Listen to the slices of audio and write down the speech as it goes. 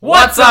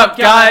What's up,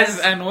 guys?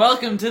 And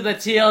welcome to the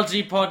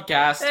TLG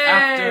podcast Hey!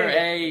 after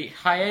a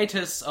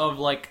hiatus of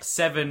like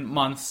 7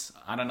 months.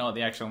 I don't know what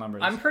the actual number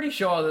is. I'm pretty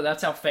sure that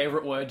that's our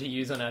favorite word to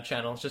use on our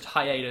channel. It's just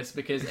hiatus,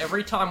 because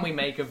every time we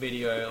make a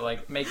video,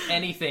 like make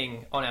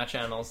anything on our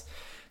channels,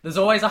 there's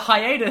always a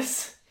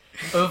hiatus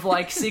of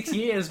like 6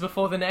 years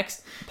before the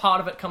next part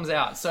of it comes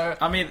out. So,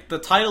 I mean, the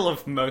title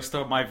of most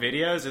of my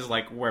videos is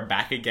like, we're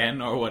back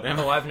again or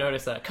whatever. oh, I've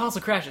noticed that.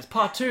 Castle Crashes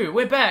Part 2,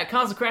 we're back.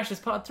 Castle Crashes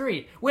Part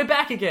 3, we're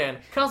back again.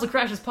 Castle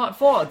Crashes Part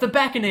 4, The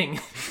Beckoning.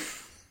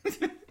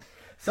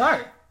 So,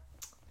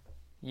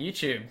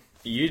 YouTube.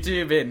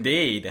 YouTube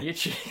indeed.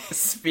 YouTube.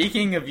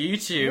 Speaking of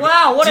YouTube,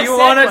 Wow, what do a you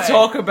want segue. to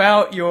talk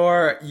about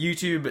your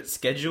YouTube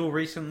schedule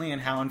recently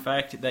and how, in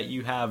fact, that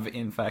you have,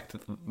 in fact,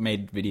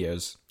 made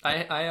videos?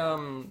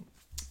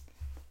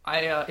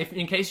 If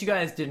in case you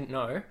guys didn't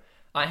know,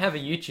 I have a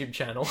YouTube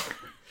channel,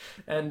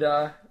 and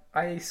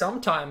I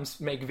sometimes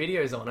make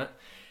videos on it.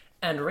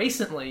 And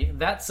recently,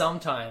 that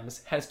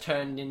sometimes has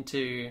turned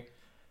into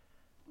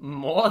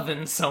more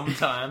than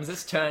sometimes.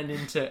 It's turned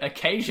into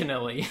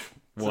occasionally.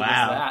 So Wow.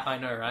 there's that, I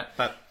know, right?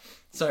 But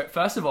So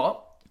first of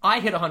all, I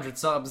hit 100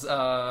 subs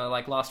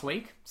like last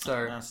week.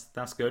 So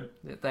that's good.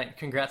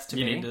 congrats to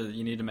You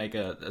me. need to make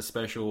a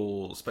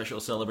special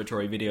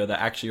celebratory video that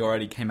actually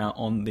already came out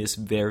on this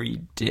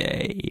very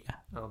day.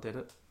 Oh, did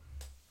it?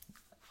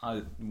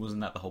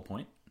 Wasn't that the whole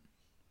point?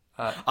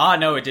 Uh,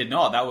 No, it did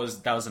not. That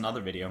was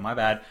another video. My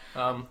bad.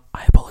 Um.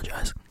 I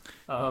apologize.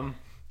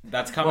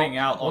 That's coming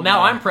out. Well, on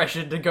now I'm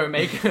pressured to go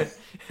make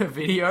a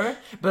video,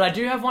 but I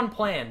do have one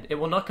planned. It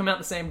will not come out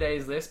the same day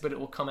as this, but it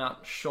will come out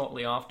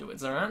shortly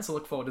afterwards, alright? So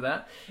look forward to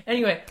that.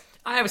 Anyway,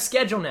 I have a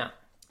schedule now.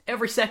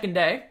 Every second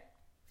day,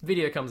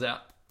 video comes out.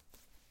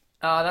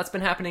 That's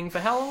been happening for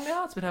how long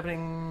now? It's been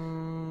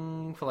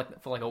happening for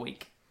like a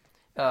week.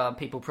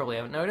 People probably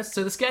haven't noticed.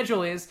 So the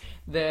schedule is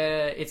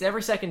it's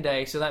every second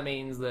day, so that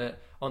means that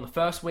on the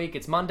first week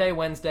it's Monday,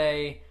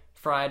 Wednesday,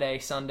 Friday,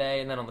 Sunday,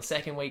 and then on the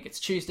second week it's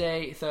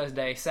Tuesday,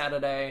 Thursday,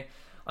 Saturday.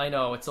 I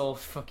know, it's all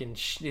fucking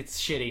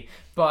it's shitty,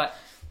 but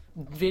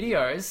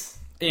videos...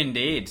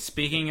 Indeed.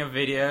 Speaking of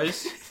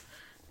videos,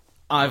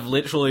 I've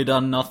literally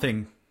done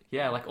nothing.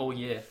 Yeah, like all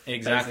year.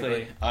 Exactly.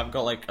 basically. I've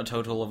got like a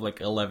total of like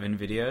 11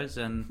 videos,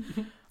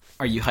 and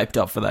are you hyped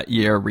up for that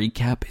year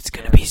recap? It's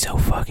gonna be so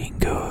fucking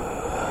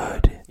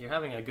good. You're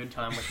having a good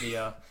time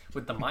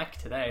with the mic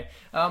today.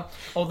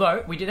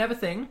 Although, we did have a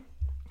thing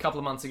a couple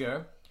of months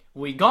ago.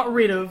 We got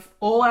rid of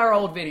all our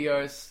old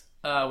videos.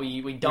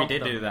 We dumped We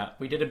did them. do that.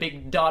 We did a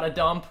big data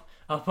dump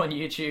up on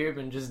YouTube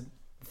and just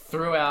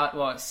threw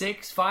out,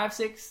 six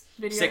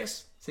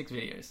videos? Six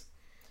videos.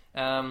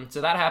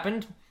 So that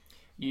happened.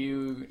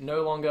 You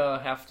no longer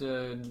have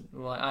to...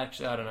 Well,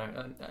 actually, I don't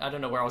know. I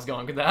don't know where I was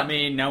going with that. I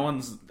mean, no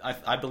one's...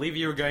 I believe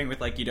you were going with,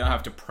 like, you don't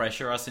have to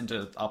pressure us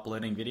into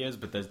uploading videos,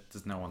 but there's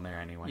no one there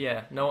anyway.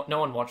 Yeah, no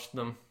one watched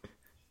them.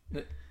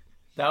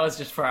 That was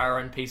just for our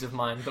own peace of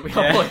mind that we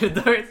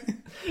uploaded those.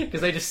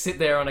 Because they just sit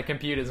there on our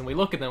computers and we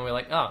look at them and we're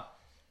like, oh,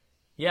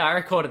 yeah, I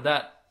recorded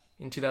that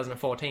in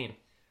 2014.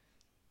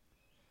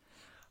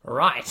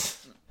 Right.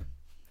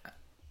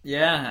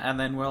 Yeah, and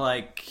then we're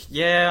like,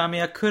 yeah, I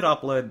mean, I could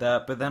upload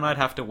that, but then I'd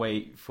have to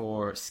wait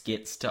for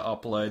Skits to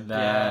upload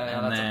that, Yeah,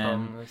 and that's then... a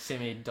problem.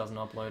 Simi doesn't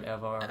upload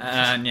ever.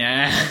 And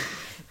yeah.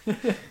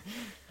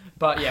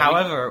 But yeah,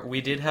 However,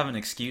 we did have an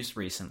excuse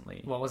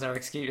recently. what was our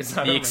excuse? I The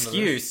don't remember this.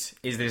 excuse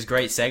is this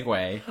great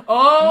segue.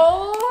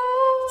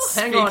 Oh!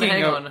 Hang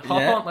Speaking on. of-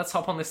 yeah. Let's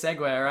hop on this segue,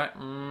 alright?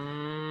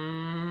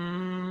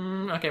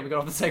 Okay, we got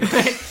off the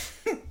segue.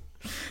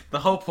 The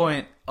whole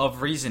point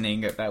of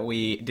reasoning that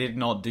we did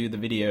not do the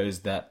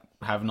videos that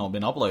have not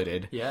been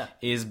uploaded Yeah.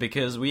 is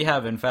because we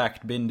have, in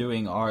fact, been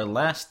doing our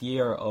last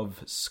year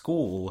of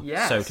school,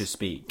 Yes. so to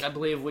speak. I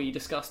believe we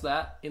discussed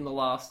that in the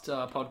last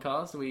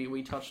podcast.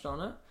 We touched on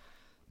it.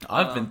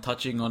 I've been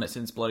touching on it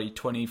since bloody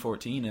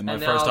 2014 in my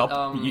And first now,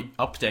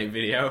 update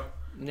video.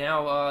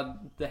 Now,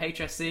 the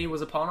HSC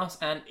was upon us,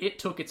 and it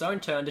took its own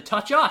turn to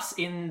touch us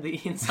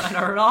inside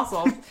our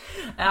assholes.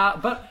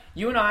 But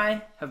you and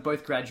I have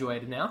both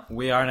graduated now.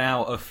 We are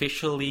now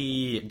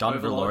officially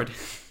Overlord.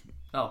 Dunverlord.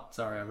 Oh,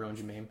 sorry, I ruined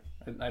your meme.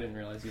 I didn't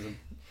realize you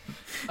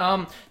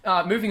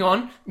were... moving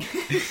on.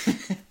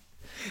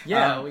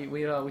 Yeah,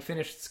 we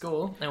finished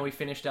school, and we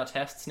finished our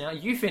tests now.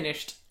 You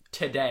finished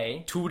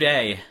today.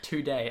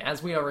 Today,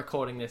 As we are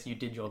recording this, you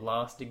did your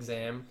last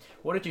exam.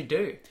 What did you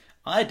do?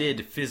 I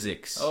did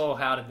physics. Oh,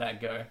 how did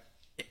that go?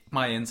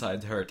 My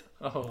insides hurt.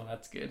 Oh,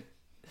 that's good.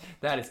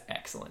 That is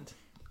excellent.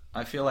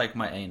 I feel like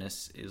my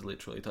anus is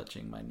literally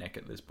touching my neck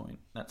at this point.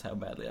 That's how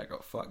badly I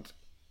got fucked.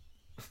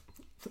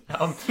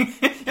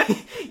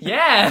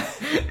 Yeah!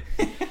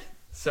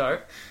 So,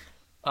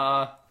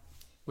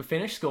 we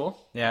finished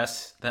school.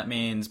 Yes, that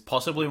means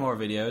possibly more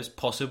videos,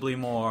 possibly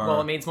more...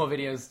 Well, it means more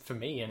videos for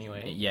me,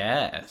 anyway.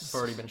 Yes. I've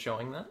already been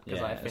showing that,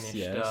 because I Yes,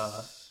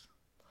 finished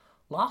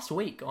last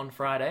week on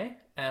Friday,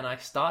 and I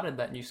started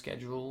that new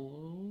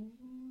schedule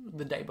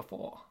the day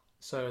before.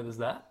 So there's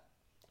that.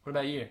 What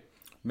about you?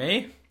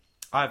 Me?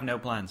 I have no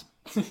plans.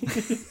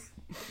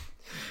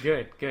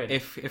 Good.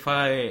 If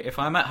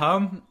I'm at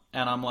home,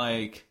 and I'm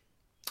like,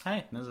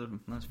 hey, there's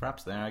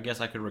Fraps there. I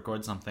guess I could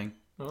record something.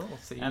 Oh,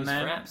 so you And use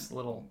then- Fraps,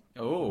 little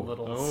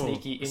Oh,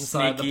 sneaky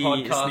inside the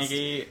podcast.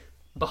 Sneaky.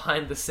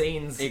 behind the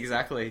scenes.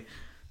 Exactly.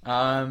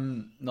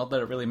 Not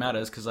that it really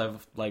matters because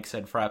I've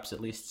said Fraps at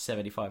least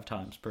 75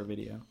 times per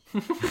video.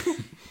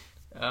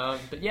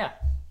 But yeah,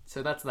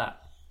 so that's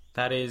that.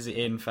 That is,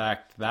 in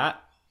fact,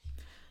 that.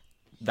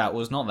 That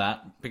was not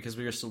that, because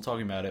we were still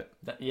talking about it.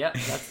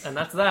 That's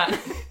that.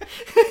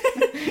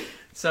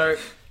 So,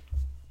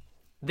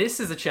 this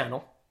is a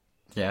channel.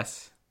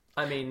 Yes.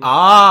 I mean...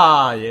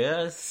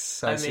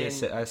 Yes. I see a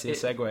segue.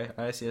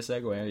 I see a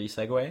segue. Are you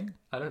segueing?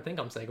 I don't think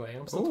I'm segueing.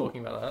 I'm still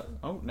talking about that.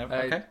 Oh, never.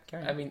 Okay.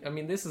 Carry on. I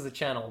mean, this is a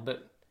channel,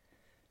 but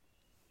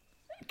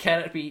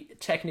can it be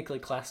technically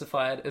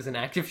classified as an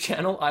active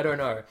channel? I don't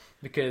know,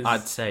 because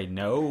I'd say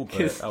no,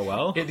 but oh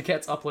well. it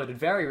gets uploaded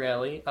very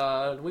rarely.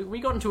 We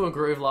got into a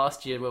groove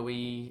last year or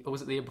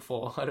was it the year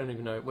before? I don't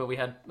even know. Where we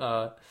had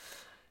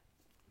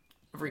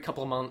every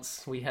couple of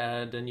months we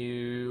had a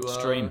new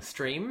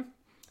stream.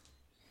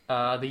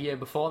 The year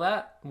before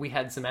that, we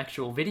had some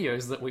actual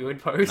videos that we would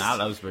post. Nah,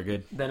 that was very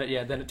good. Then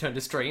it turned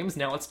to streams.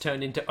 Now it's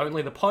turned into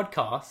only the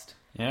podcast.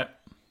 Yep.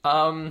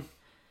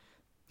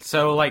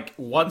 So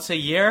once a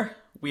year,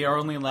 we are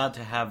only allowed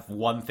to have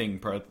one thing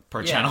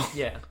per channel.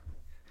 Yeah.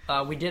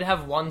 We did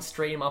have one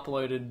stream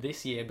uploaded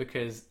this year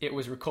because it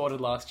was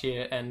recorded last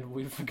year and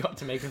we forgot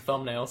to make a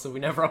thumbnail, so we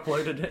never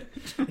uploaded it.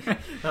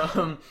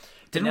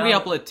 Didn't we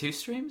upload 2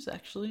 streams,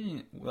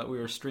 actually, that we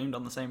were streamed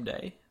on the same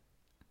day?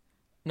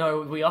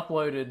 No, we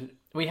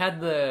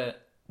had the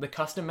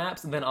custom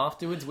maps, and then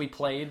afterwards we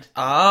played...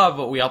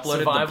 but we uploaded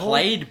Survival? the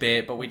played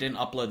bit, but we didn't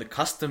upload the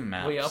custom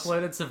maps. We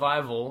uploaded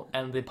Survival,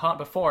 and the part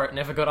before it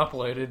never got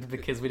uploaded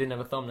because we didn't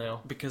have a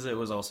thumbnail. Because it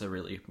was also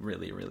really,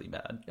 really, really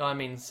bad. I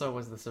mean, so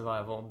was the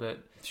Survival, but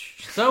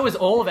so was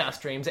all of our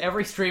streams.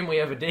 Every stream we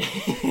ever did.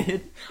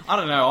 I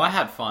don't know, I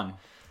had fun.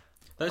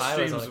 Those I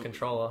streams... was on a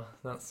controller.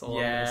 That's all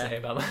I'm going to say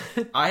about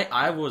that.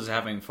 I was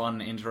having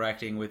fun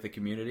interacting with the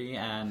community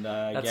and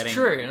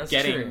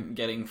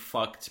getting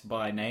fucked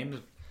by names.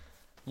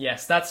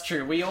 Yes, that's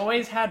true. We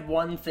always had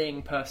one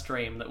thing per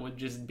stream that would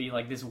just be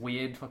like this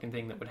weird fucking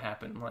thing that would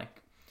happen.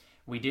 Like,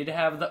 we did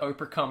have the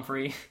Oprah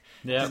Comfrey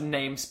just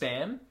name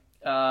spam.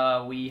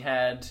 We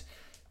had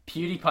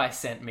PewDiePie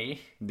sent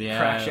me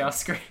crash our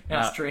stream.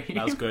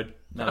 That was good.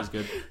 That was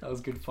good. That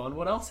was good fun.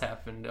 What else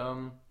happened?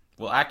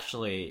 Well,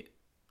 actually,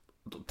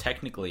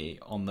 technically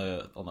on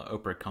the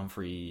Oprah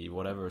Comfrey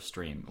whatever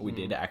stream, we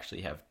did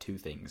actually have 2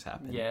 things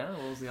happen. Yeah,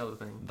 what was the other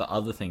thing? The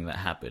other thing that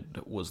happened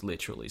was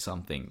literally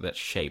something that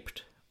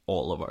shaped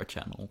all of our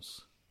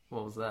channels.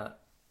 What was that?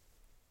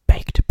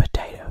 Baked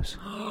potatoes.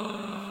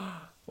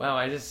 Wow,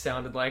 I just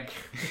sounded like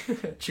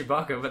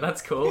Chewbacca, but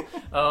that's cool.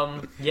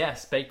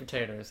 Yes, baked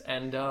potatoes.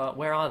 And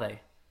where are they?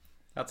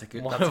 That's a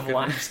good one of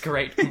life's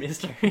great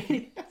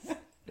mysteries.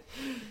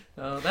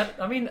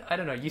 I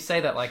don't know. You say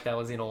that like that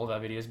was in all of our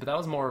videos, but that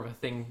was more of a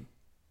thing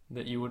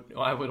that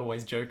I would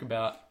always joke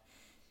about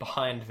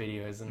behind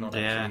videos and not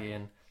actually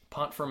in.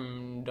 Apart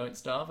from Don't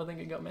Starve, I think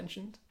it got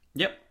mentioned.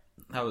 Yep,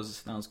 that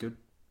was good.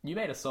 You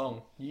made a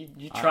song.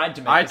 You tried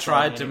to make. I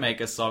tried to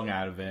make a song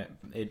out of it.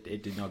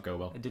 It did not go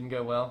well. It didn't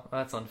go well.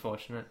 That's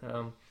unfortunate.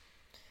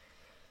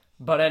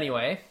 But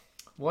anyway,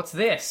 what's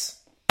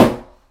this?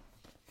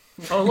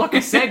 Oh, look, a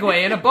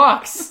segue in a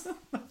box.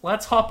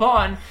 Let's hop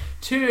on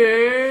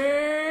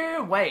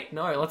to... Wait,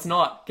 no, let's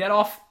not. Get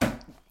off.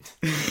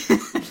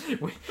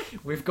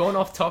 We've gone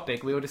off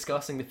topic. We were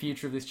discussing the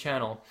future of this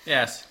channel.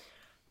 Yes.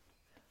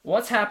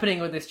 What's happening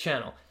with this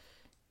channel?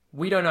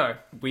 We don't know.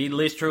 We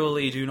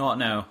literally do not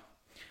know.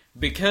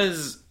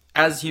 Because,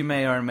 as you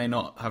may or may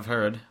not have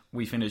heard,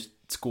 we finished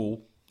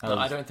school.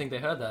 I don't think they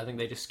heard that. I think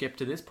they just skipped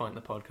to this point in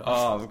the podcast.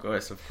 Oh, of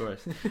course.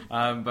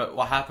 But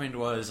what happened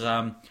was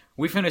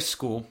we finished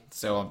school,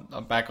 so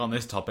I'm back on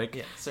this topic.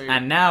 Yeah,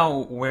 and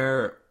now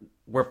we're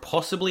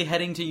possibly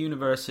heading to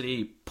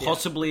university,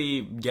 possibly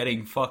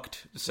getting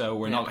fucked, so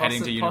we're not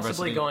heading to university.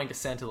 Possibly going to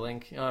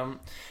Centrelink.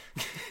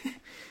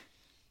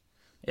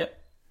 Yep.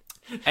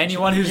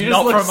 Anyone who's you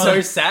not just from...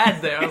 so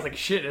sad there. I was like,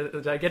 shit,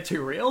 did I get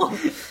too real?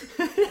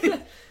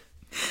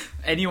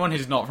 Anyone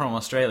who's not from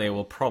Australia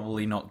will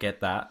probably not get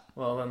that.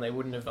 Well, then they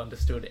wouldn't have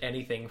understood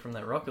anything from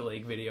that Rocket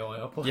League video I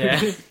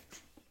uploaded.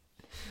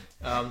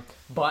 Yeah.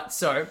 But,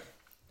 so,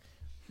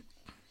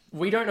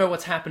 we don't know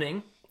what's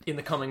happening in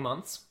the coming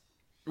months.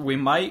 We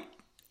might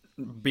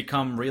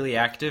become really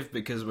active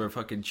because we're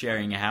fucking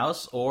sharing a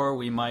house, or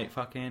we might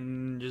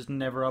fucking just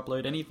never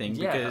upload anything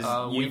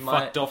because you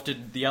fucked off to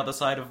the other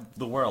side of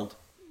the world.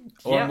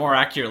 Or more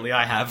accurately,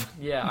 I have.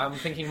 Yeah, I'm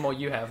thinking more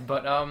you have.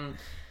 But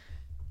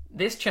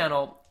this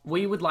channel,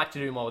 we would like to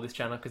do more with this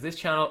channel because this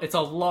channel, it's a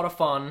lot of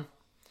fun.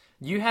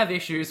 You have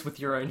issues with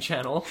your own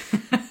channel.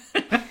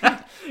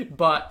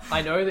 But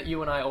I know that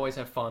you and I always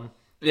have fun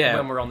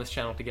when we're on this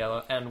channel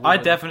together. And I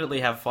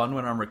definitely have fun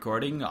when I'm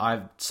recording.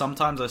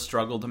 Sometimes I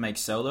struggle to make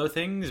solo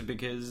things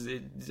because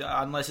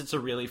unless it's a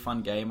really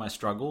fun game, I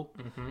struggle.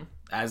 Mm-hmm.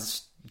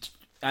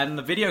 And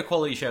the video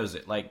quality shows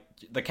it. Like,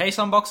 the case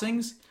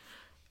unboxings...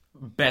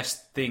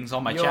 best things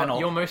on my channel.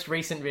 Your most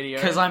recent video.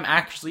 Because I'm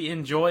actually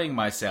enjoying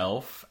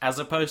myself, as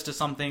opposed to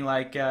something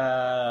like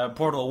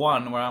Portal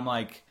 1, where I'm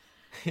like,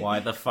 why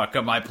the fuck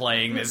am I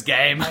playing this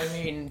game? I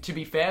mean, to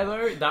be fair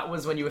though, that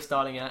was when you were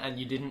starting out and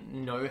you didn't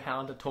know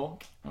how to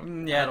talk.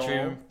 Yeah,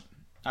 true.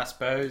 I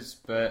suppose,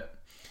 but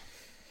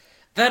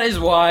that is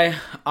why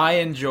I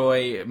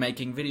enjoy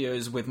making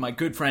videos with my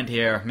good friend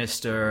here,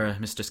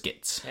 Mr.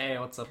 Skits. Hey,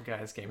 what's up,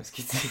 guys? Gamer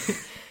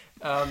Skits.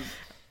 But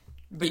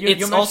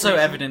it's also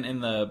evident in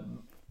the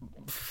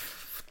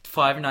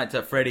Five Nights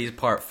at Freddy's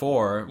Part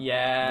 4.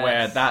 Yeah.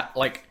 Where that,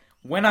 like,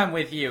 when I'm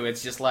with you,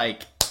 it's just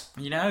like,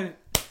 you know,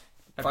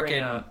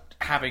 fucking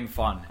having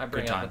fun. I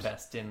bring out the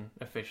best in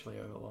Officially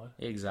Overlord.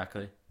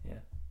 Exactly. Yeah.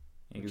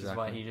 Exactly. Which is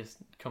why he just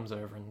comes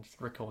over and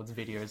records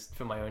videos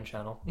for my own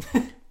channel.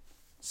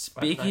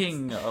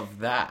 Speaking of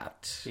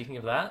that... Speaking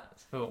of that?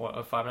 What,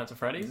 of Five Nights at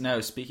Freddy's?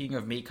 No, speaking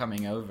of me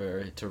coming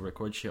over to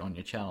record shit on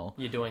your channel...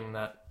 You're doing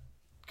that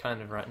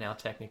kind of right now,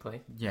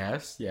 technically.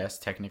 Yes,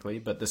 technically.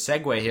 But the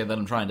segue here that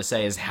I'm trying to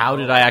say is, how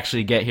did I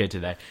actually get here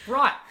today?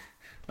 Right.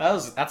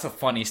 That's a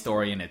funny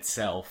story in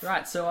itself.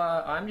 Right, so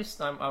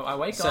I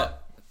wake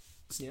up...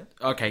 Yeah.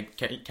 Okay,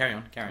 carry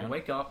on. I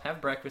wake up, have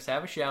breakfast,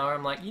 have a shower.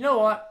 I'm like, you know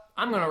what?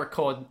 I'm going to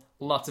record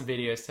lots of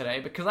videos today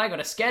because I got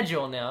a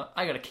schedule now.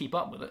 I got to keep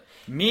up with it.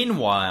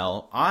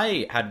 Meanwhile,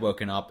 I had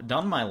woken up,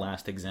 done my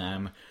last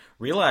exam,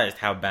 realized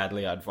how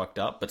badly I'd fucked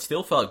up, but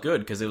still felt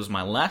good because it was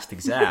my last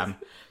exam.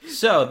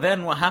 So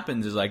then what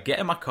happens is I get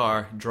in my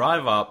car,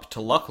 drive up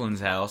to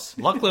Lachlan's house.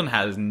 Lachlan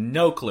has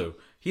no clue.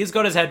 He's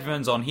got his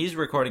headphones on. He's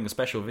recording a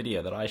special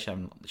video that I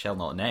shall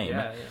not name.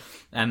 Yeah.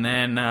 And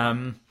then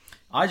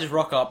I just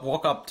walk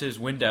up to his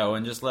window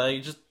and just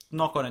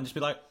knock on it and just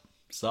be like,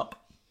 sup?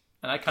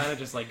 And I kind of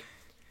just like,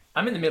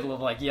 I'm in the middle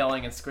of like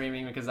yelling and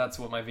screaming because that's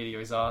what my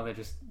videos are. They're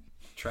just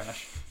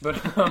trash.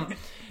 But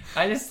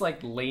I just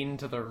like lean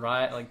to the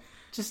right, like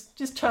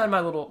just turn my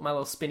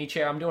little spinny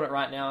chair. I'm doing it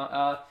right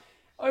now.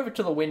 Over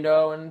to the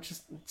window and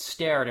just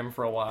stare at him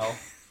for a while.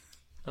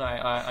 And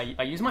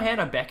I use my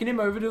hand. I beckon him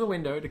over to the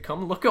window to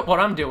come look at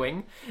what I'm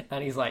doing.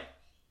 And he's like,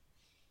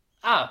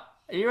 "Ah,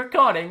 are you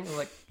recording?" I'm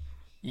like,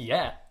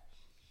 "Yeah."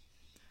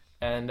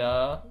 And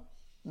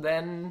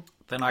then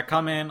I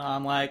come in,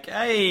 I'm like,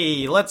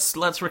 hey,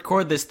 let's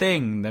record this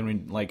thing.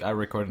 Then I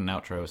record an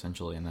outro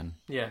essentially, and then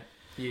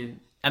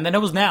and then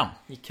it was now.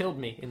 You killed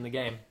me in the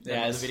game.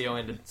 Yes. The video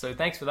ended. So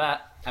thanks for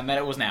that. And then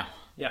it was now.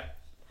 Yeah.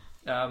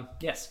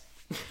 Yes.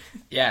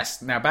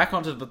 Yes. Now back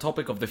onto the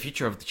topic of the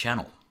future of the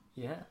channel.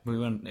 Yeah.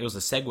 It was a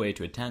segue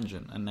to a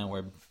tangent, and now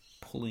we're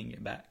pulling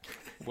it back.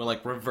 We're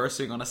like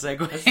reversing on a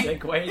segue. A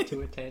segue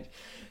to a tangent.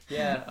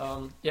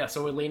 Yeah,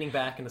 so we're leaning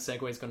back and the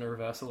segue is going to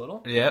reverse a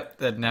little.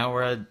 Yep, and now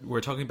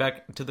we're talking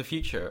back to the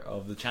future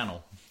of the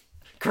channel.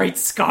 Great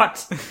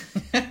Scott!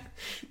 That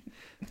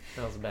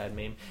was a bad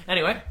meme.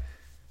 Anyway,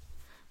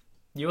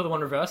 you were the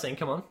one reversing,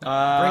 come on.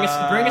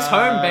 Bring us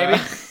home,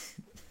 baby.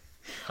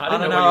 I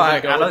don't know. I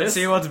don't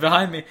see what's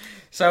behind me.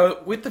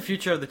 So, with the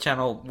future of the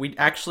channel, we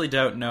actually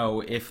don't know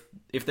if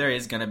there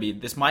is going to be...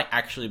 This might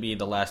actually be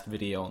the last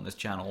video on this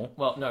channel.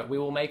 Well, no, we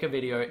will make a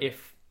video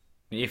if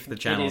the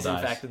channel dies. It is,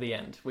 in fact, the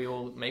end. We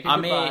will make a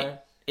goodbye. I mean,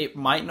 it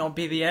might not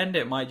be the end.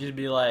 It might just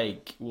be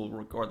like, we'll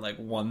record like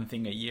one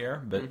thing a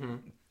year, but...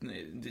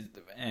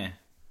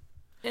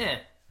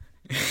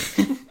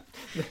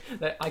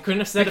 I couldn't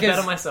have said it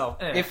better myself.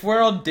 If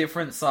we're on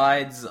different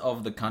sides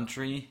of the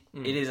country,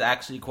 it is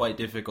actually quite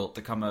difficult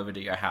to come over to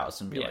your house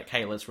and be like,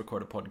 hey, let's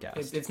record a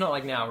podcast. It's not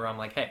like now where I'm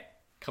like, hey,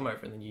 come over,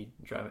 and then you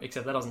drive it.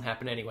 Except that doesn't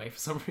happen anyway for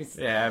some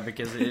reason. Yeah,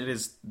 because it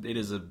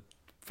is a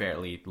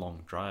fairly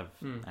long drive,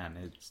 and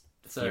it's...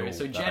 So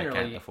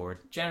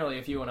generally,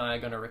 if you and I are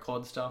going to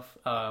record stuff,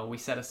 we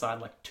set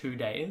aside like 2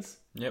 days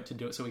to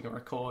do it so we can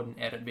record and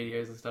edit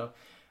videos and stuff.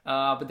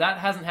 But that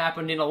hasn't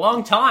happened in a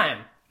long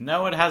time.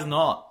 No, it has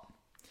not.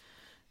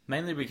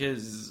 Mainly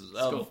because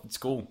of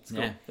school.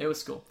 Yeah, it was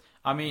school.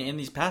 I mean, in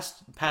these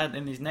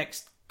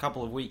next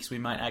couple of weeks, we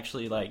might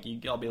actually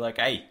I'll be like,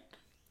 hey,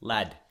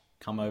 lad,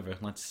 come over.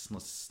 Let's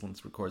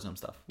record some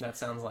stuff. That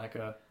sounds like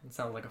a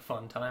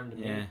fun time to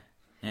me.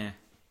 Yeah.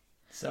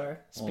 So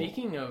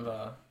speaking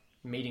of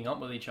meeting up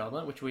with each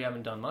other, which we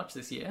haven't done much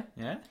this year.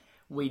 Yeah.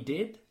 We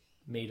did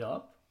meet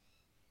up.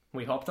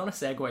 We hopped on a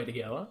Segway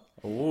together.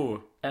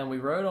 Ooh. And we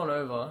rode on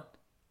over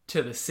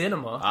to the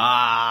cinema.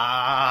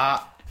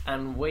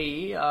 And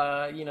we,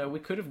 we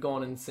could have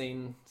gone and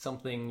seen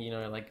something,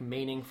 like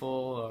meaningful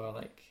or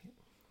like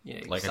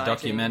like a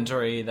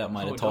documentary that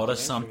might have taught us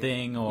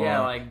something, or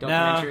like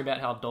documentary about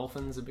how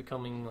dolphins are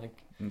becoming like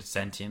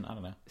sentient. I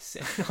don't know.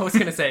 I was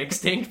going to say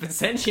extinct, but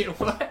sentient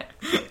what?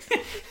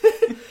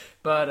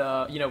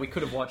 But we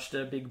could have watched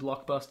a big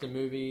blockbuster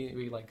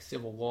movie.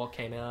 Civil War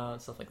came out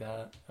and stuff like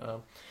that.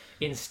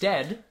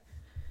 Instead,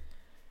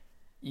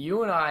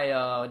 you and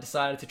I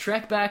decided to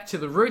trek back to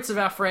the roots of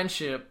our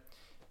friendship,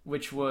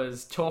 which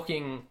was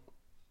talking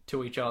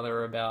to each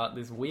other about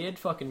this weird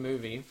fucking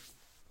movie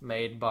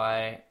made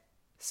by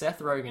Seth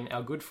Rogen,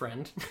 our good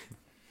friend.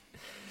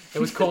 It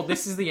was called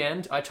This Is the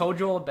End. I told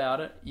you all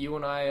about it. You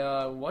and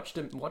I watched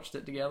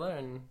it together,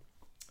 and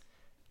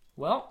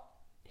Well,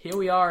 here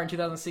we are in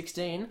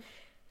 2016.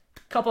 A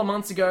couple of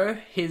months ago,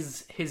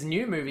 his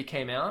new movie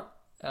came out.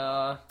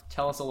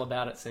 Tell us all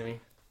about it, Simi.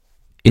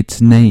 Its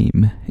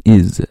name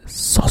is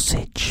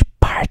Sausage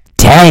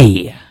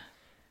Party.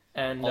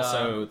 And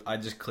also, I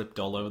just clipped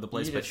all over the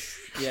place. But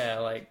yeah,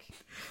 like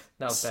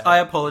that was bad. I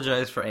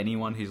apologize for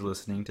anyone who's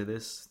listening to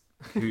this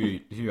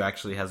who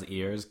actually has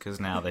ears, because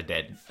now they're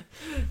dead.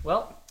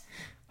 Well,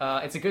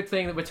 it's a good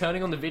thing that we're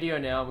turning on the video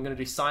now. We're going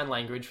to do sign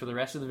language for the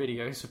rest of the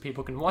video so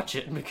people can watch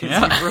it, because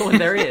you've ruined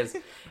their ears.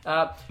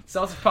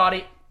 Sausage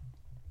Party.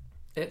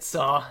 It's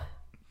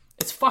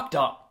fucked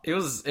up. It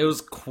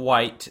was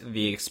quite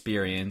the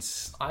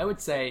experience. I would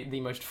say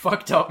the most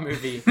fucked up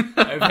movie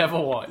I've ever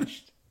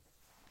watched.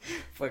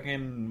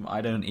 Fucking,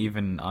 I don't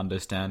even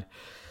understand.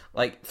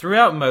 Like,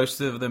 throughout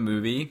most of the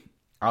movie,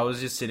 I was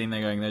just sitting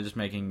there going, they're just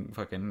making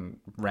fucking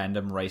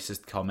random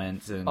racist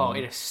comments. And oh,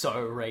 it is so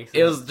racist.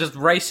 It was just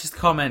racist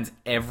comments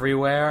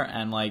everywhere,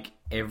 and like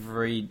it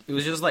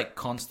was just like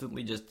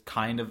constantly just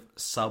kind of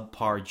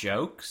subpar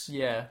jokes.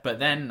 Yeah. But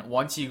then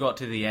once you got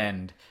to the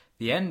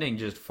ending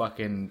just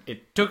fucking,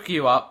 it took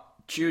you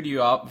up, chewed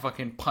you up,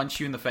 fucking punched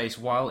you in the face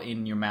while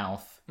in your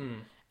mouth,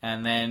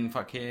 and then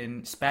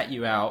fucking spat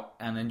you out,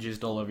 and then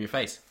jizzed all over your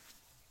face.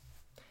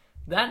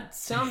 That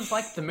sounds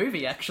like the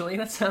movie, actually.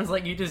 That sounds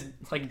like you just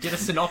like did a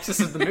synopsis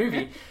of the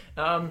movie.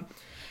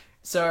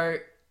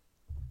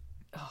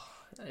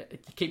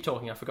 Keep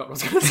talking. I forgot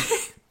what I was going to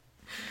say.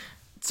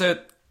 So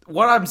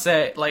what I'm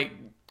saying, like,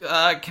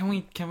 can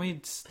we?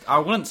 I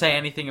wouldn't say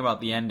anything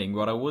about the ending.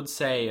 What I would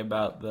say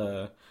about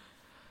the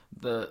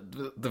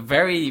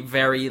very,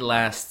 very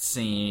last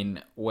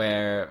scene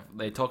where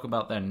they talk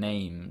about their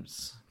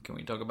names. Can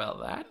we talk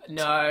about that?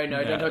 No,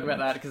 don't talk about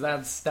that,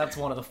 because that's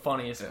one of the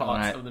funniest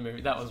parts of the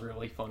movie. That was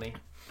really funny.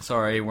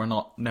 Sorry,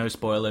 no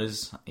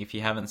spoilers. If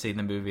you haven't seen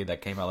the movie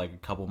that came out like a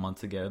couple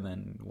months ago,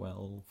 then,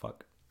 well,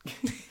 fuck.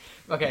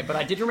 Okay, but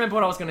I did remember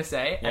what I was going to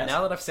say, and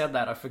now that I've said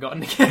that, I've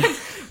forgotten again.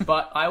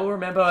 But I will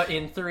remember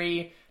in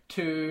 3,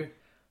 2...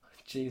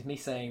 Jeez, me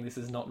saying this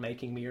is not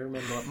making me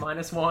remember.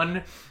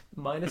 -1,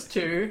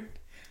 -2.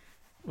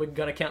 We're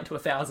going to count to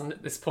 1,000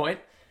 at this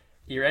point.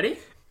 You ready?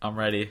 I'm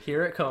ready.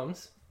 Here it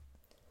comes.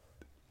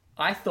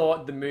 I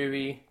thought the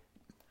movie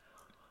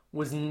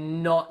was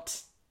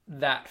not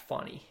that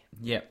funny.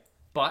 Yep.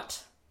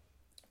 But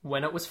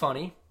when it was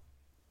funny,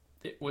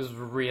 it was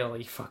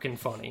really fucking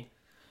funny.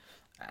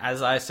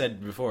 As I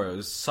said before, it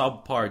was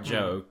subpar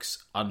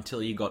jokes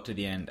until you got to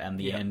the end, and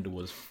the end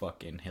was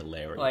fucking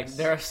hilarious. Like,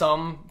 there are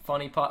some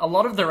funny parts. A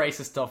lot of the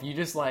racist stuff, you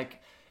just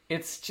like,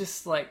 it's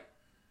just like,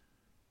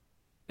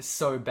 it's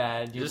so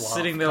bad. You just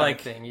sitting there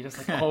like, thing. You're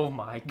just like, oh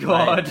my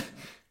god.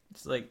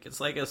 Right. It's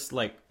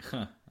like,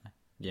 huh.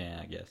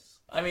 Yeah, I guess.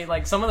 I mean,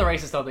 like, some of the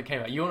racist stuff that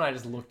came out, you and I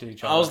just looked at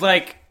each other. I was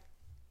like...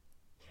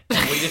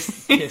 And we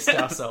just pissed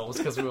ourselves,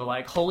 because we were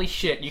like, holy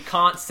shit, you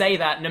can't say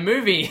that in a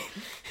movie!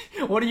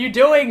 What are you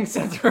doing,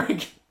 Seth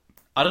Rogen?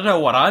 I don't know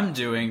what I'm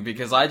doing,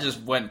 because I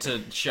just went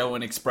to show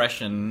an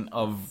expression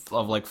of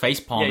like, face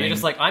palming. Yeah, you're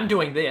just like, I'm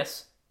doing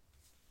this.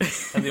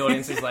 And the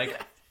audience is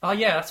like, oh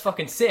yeah, that's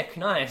fucking sick,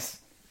 nice.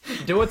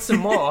 Do it some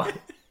more.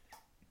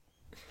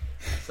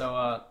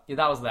 So, yeah,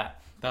 that was that.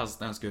 That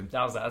was good.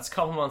 That was that. It's a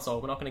couple months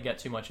old. We're not going to get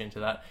too much into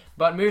that.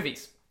 But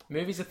movies.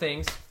 Movies are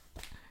things.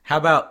 How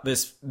about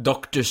this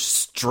Dr.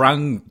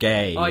 Strange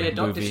Oh, yeah,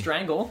 Dr. movie?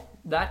 Strangle.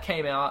 That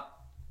came out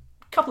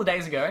a couple of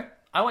days ago.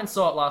 I went and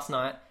saw it last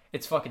night.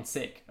 It's fucking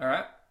sick,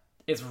 alright?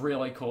 It's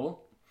really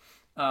cool.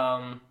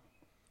 I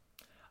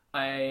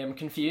am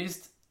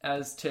confused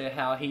as to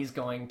how he's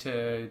going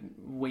to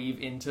weave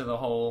into the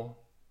whole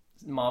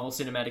Marvel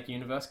Cinematic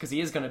Universe, because he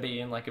is going to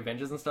be in, like,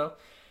 Avengers and stuff.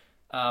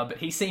 But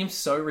he seems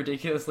so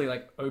ridiculously,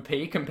 like,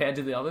 OP compared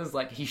to the others.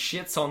 Like, he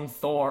shits on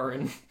Thor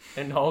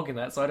and Hulk and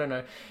that, so I don't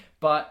know.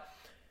 But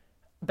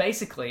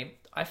basically,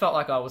 I felt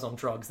like I was on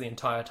drugs the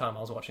entire time I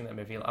was watching that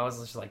movie. I was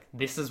just like,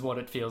 this is what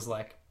it feels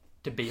like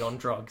to be on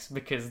drugs,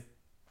 because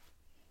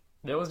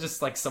there was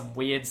just, like, some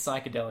weird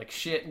psychedelic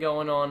shit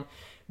going on.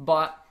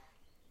 But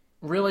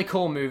really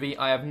cool movie.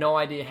 I have no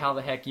idea how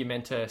the heck you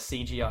meant to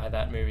CGI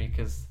that movie,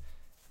 because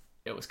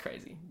it was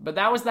crazy. But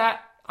that was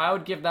that. I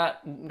would give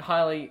that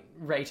highly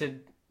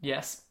rated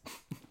yes.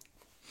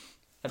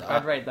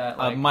 I'd rate that.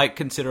 Like, I might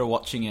consider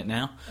watching it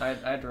now.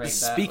 I'd rate that.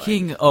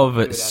 Speaking of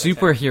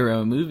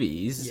superhero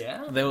movies,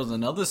 yeah? There was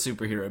another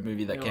superhero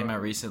movie that came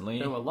out recently.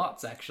 There were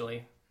lots,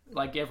 actually.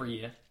 Like every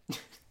year.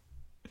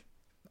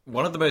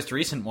 One of the most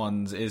recent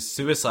ones is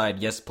Suicide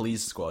Yes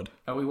Please Squad.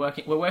 Are we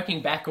working? We're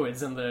working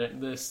backwards in the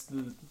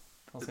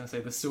I was going to say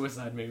the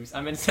suicide movies.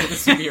 I meant to say the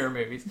superhero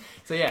movies.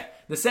 So yeah,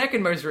 the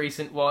second most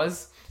recent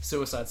was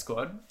Suicide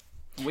Squad.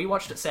 We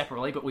watched it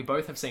separately, but we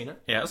both have seen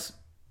it. Yes.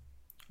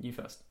 You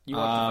first. You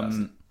watched it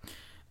first.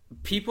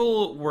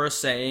 People were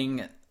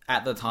saying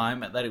at the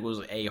time that it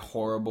was a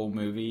horrible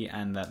movie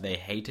and that they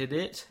hated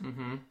it.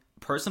 Mm-hmm.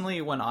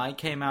 Personally, when I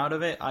came out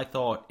of it, I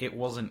thought it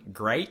wasn't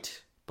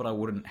great, but I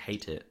wouldn't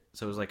hate it.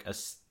 So it was like a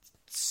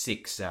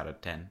 6 out of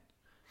 10.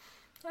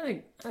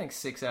 I think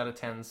 6 out of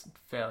 10's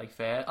fairly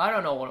fair. I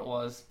don't know what it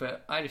was,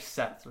 but I just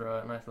sat through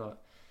it and I thought,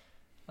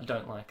 I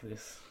don't like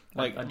this.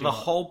 Like the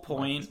whole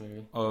point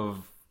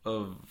of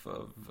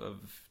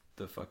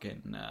the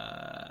fucking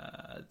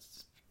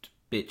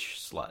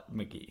bitch slut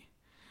McGee.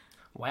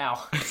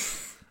 Wow.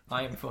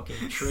 I am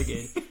fucking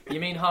triggered. You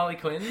mean Harley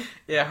Quinn?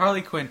 Yeah,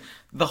 Harley Quinn.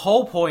 The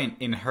whole point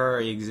in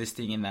her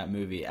existing in that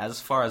movie, as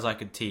far as I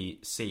could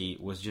see,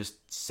 was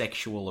just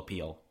sexual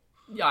appeal.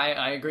 Yeah,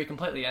 I agree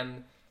completely,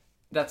 and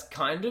that's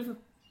kind of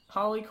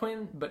Harley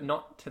Quinn, but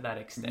not to that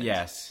extent.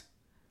 Yes.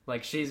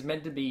 Like, she's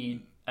meant to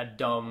be a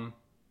dumb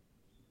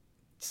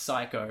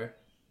psycho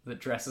that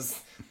dresses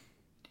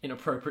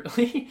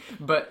inappropriately,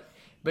 but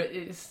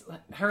it's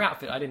her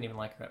outfit. I didn't even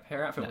like her.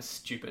 Her outfit was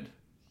stupid.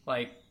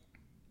 Like,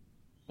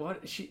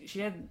 what she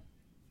had,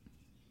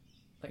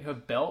 like, her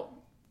belt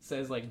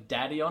says like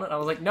 "daddy" on it. I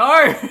was like,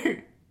 no.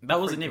 That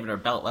wasn't even her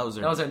belt. That was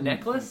her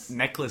necklace.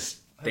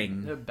 Necklace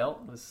thing. Her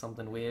belt was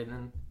something weird,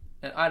 and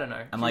I don't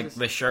know. And like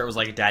the shirt was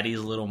like "Daddy's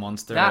Little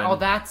Monster."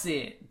 That's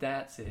it.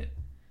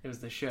 It was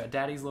the shirt,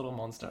 "Daddy's Little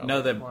Monster."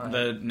 No,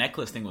 the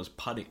necklace thing was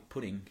pudding.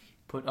 Pudding.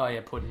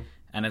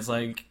 And it's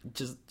like,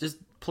 just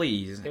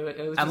please. It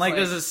was and like,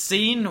 there's a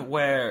scene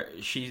where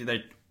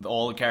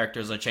all the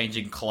characters are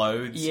changing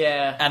clothes.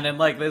 Yeah. And then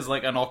like, there's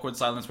like an awkward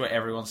silence where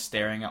everyone's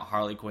staring at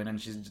Harley Quinn,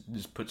 and she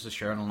just puts the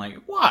shirt on. I'm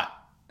like, what?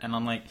 And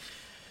I'm like,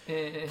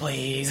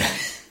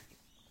 please.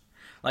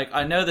 Like,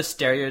 I know the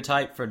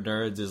stereotype for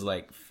nerds is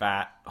like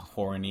fat,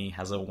 horny,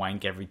 has a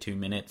wank every 2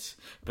 minutes,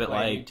 but Wait,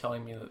 like, are you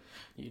telling me that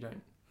you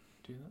don't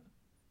do that?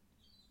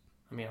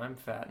 I mean, I'm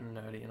fat and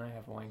nerdy, and I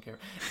have a wank every...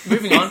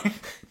 Moving on.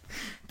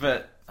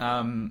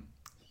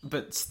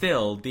 But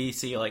still,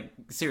 DC, like,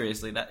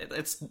 seriously, that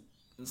it's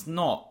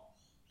not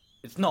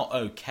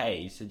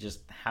okay to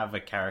just have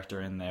a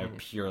character in there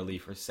purely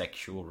for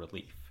sexual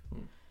relief.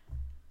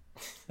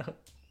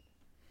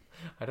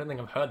 I don't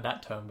think I've heard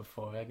that term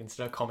before. Like,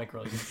 instead of comic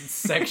relief,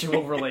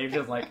 sexual relief.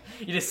 Just like,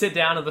 you just sit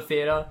down at the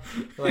theater,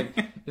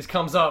 like, this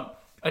comes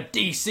up, a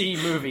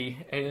DC movie,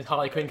 and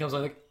Harley Quinn comes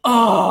on, like,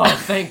 oh,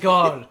 thank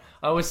God.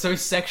 I was so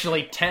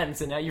sexually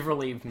tense, and now you've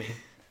relieved me.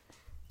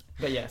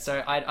 But yeah,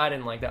 so I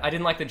didn't like that. I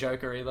didn't like the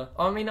Joker either.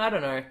 I mean, I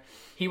don't know.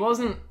 He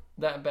wasn't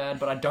that bad,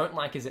 but I don't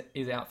like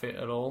his outfit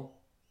at all.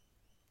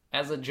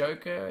 As a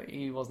Joker,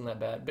 he wasn't that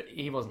bad, but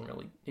he wasn't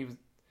really...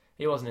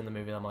 He wasn't in the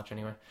movie that much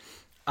anyway.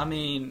 I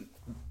mean,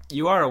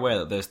 you are aware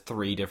that there's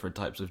 3 different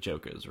types of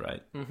Jokers,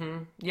 right?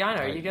 Mm-hmm. Yeah, I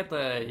know. Right. You get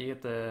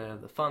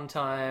the fun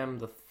time,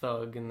 the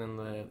thug, and then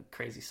the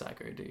crazy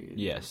psycho dude.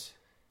 Yes.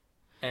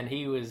 And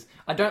he was...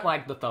 I don't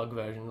like the thug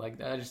version.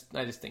 Like, I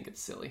just think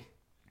it's silly.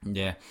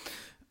 Yeah.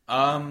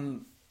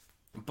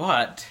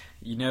 But,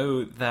 you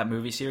know that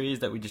movie series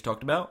that we just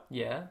talked about?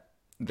 Yeah.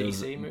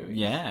 DC movie.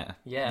 Yeah.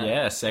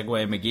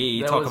 Segway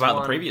McGee. Talk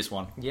about the previous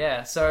one.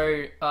 Yeah.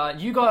 So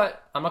you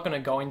got. I'm not going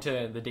to go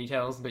into the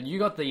details, but you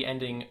got the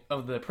ending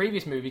of the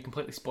previous movie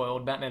completely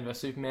spoiled, Batman vs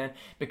Superman,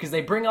 because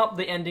they bring up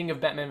the ending of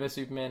Batman vs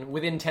Superman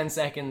within 10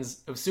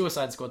 seconds of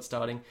Suicide Squad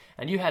starting,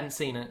 and you hadn't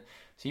seen it,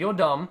 so you're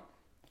dumb.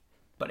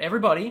 But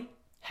everybody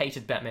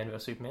hated Batman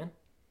vs Superman,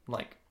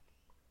 like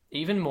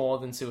even more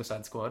than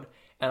Suicide Squad,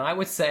 and I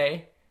would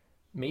say.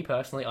 Me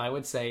personally, I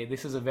would say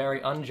this is a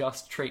very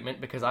unjust treatment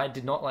because I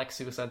did not like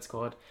Suicide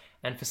Squad,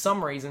 and for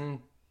some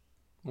reason,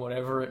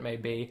 whatever it may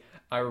be,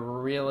 I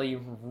really,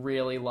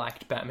 really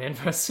liked Batman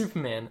vs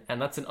Superman, and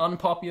that's an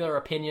unpopular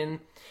opinion.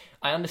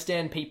 I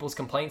understand people's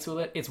complaints with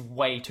it. It's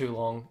way too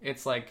long.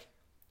 It's like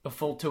a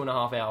full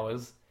 2.5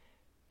 hours,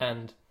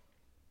 and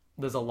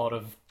there's a lot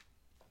of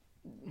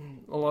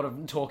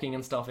talking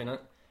and stuff in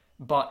it,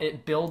 but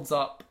it builds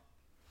up.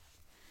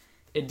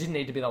 It didn't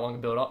need to be that long to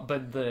build up,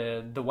 but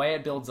the way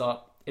it builds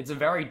up, it's a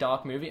very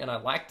dark movie, and I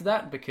liked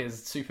that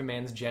because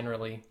Superman's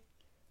generally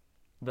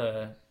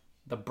the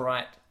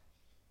bright,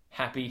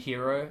 happy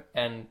hero,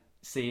 and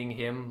seeing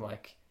him,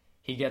 like,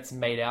 he gets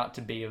made out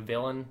to be a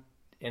villain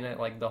in it,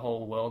 like, the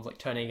whole world's, like,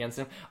 turning against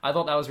him. I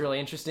thought that was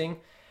really interesting.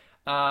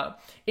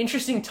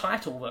 Interesting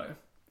title, though.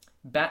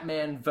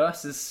 Batman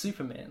versus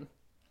Superman.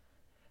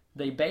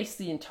 They based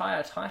the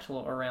entire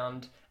title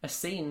around a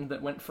scene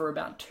that went for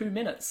about 2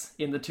 minutes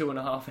in the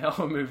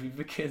 2.5-hour movie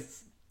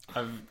because...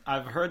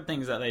 I've heard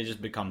things that they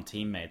just become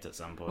teammates at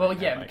some point. Well,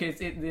 yeah, because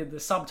the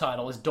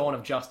subtitle is Dawn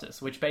of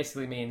Justice, which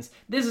basically means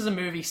this is a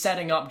movie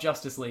setting up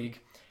Justice League.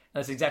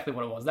 That's exactly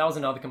what it was. That was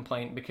another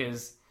complaint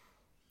because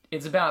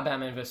it's about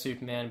Batman vs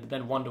Superman, but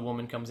then Wonder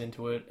Woman comes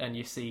into it and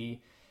you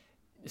see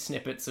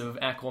snippets of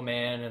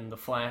Aquaman and The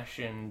Flash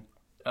and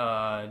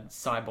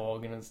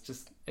Cyborg, and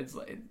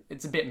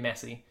it's a bit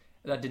messy.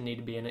 That didn't need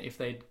to be in it. If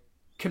they'd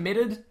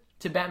committed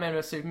to Batman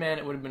vs Superman,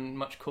 it would have been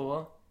much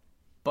cooler.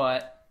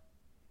 But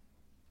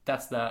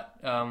that's that.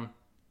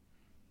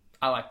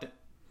 I liked it.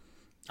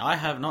 I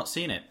have not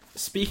seen it.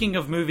 Speaking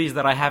of movies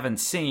that I haven't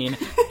seen,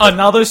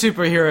 another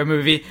superhero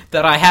movie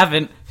that I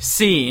haven't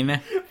seen.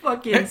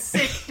 Fucking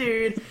sick,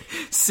 dude.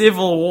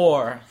 Civil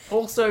War.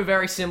 Also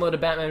very similar to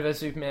Batman vs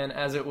Superman,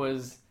 as it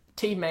was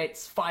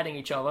teammates fighting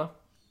each other.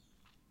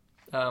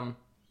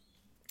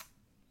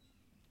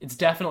 It's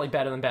definitely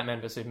better than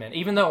Batman vs Superman.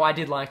 Even though I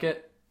did like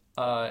it,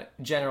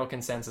 general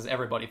consensus,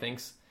 everybody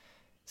thinks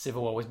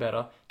Civil War was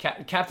better.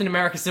 Captain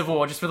America Civil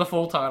War, just for the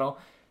full title.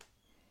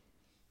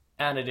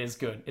 And it is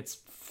good. It's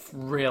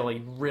really,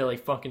 really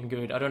fucking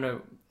good. I don't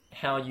know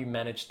how you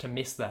managed to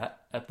miss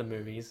that at the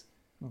movies,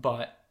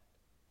 but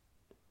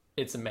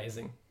it's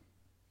amazing.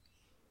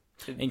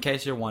 In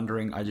case you're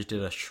wondering, I just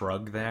did a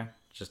shrug there.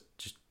 Just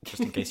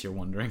in case you're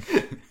wondering.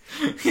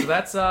 So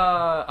that's,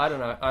 I don't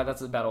know.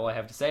 That's about all I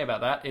have to say about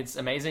that. It's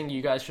amazing.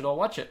 You guys should all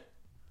watch it.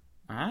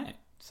 Alright.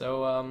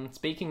 So,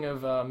 speaking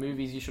of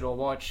movies you should all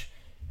watch...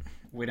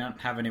 We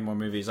don't have any more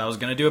movies. I was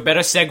going to do a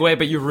better segue,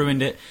 but you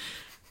ruined it.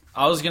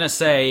 I was going to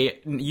say,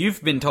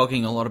 you've been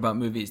talking a lot about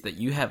movies that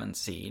you haven't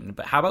seen,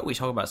 but how about we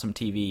talk about some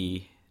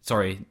TV...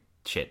 Sorry,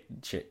 shit,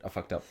 I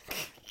fucked up.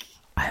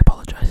 I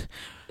apologize.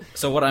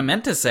 So what I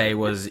meant to say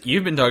was,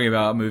 you've been talking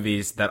about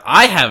movies that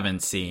I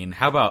haven't seen.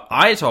 How about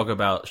I talk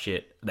about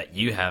shit that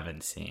you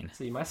haven't seen?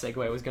 See, my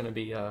segue was going to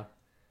be,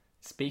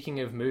 speaking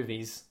of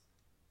movies,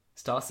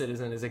 Star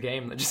Citizen is a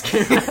game that just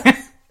came out.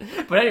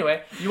 But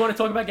anyway, you want to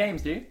talk about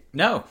games, do you?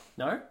 No.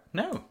 No?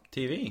 No.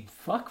 TV.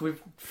 Fuck,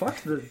 we've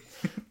fucked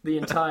the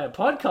entire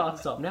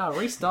podcast up. Now,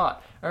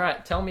 restart.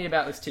 Alright, tell me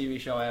about this TV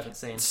show I haven't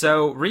seen.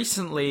 So,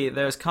 recently,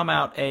 there's come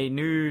out a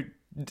new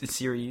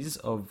series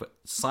of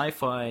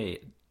sci-fi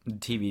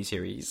TV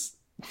series.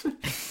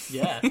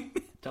 Yeah,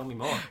 tell me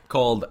more.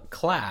 Called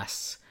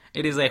Class.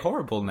 It is a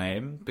horrible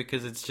name,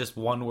 because it's just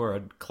one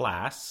word,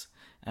 class,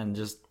 and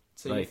just...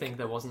 So you think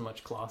there wasn't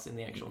much class in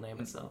the actual name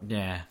itself?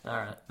 Yeah.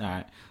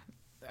 Alright.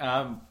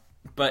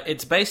 But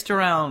it's based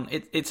around...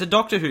 It's a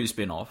Doctor Who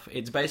spin-off.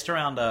 It's based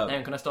around... Hang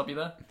on, can I stop you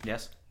there?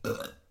 Yes.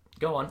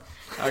 Go on.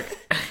 Okay.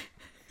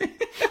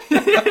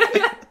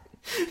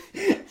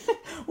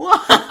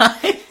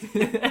 Why?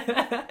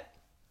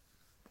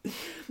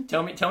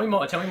 Tell me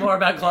more. Tell me more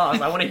about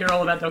Class. I want to hear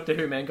all about Doctor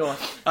Who, man. Go on.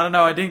 I don't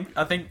know.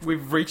 I think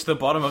we've reached the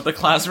bottom of the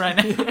class right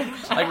now.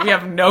 Like, we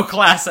have no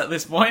class at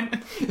this point.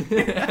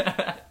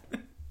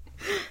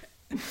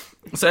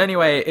 So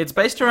anyway, it's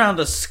based around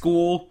a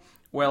school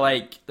where,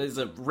 like, there's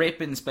a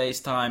rip in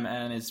space-time,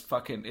 and it's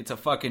a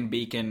fucking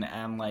beacon,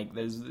 and, like,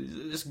 there's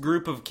this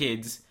group of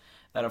kids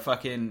that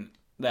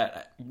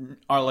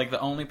are like the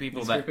only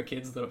people group of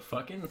kids that are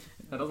fucking?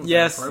 That doesn't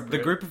yes, sound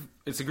appropriate.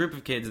 It's a group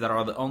of kids that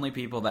are the only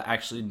people that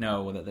actually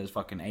know that there's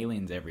fucking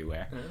aliens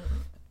everywhere. Yeah.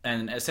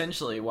 And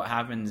essentially what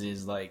happens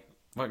is, like,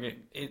 fucking,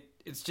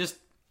 it's just,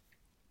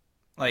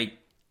 like,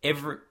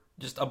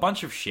 just a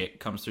bunch of shit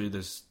comes through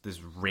this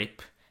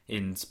rip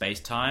in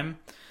space-time,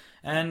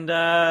 and,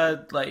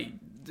 like,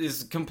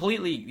 there's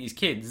completely these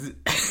kids...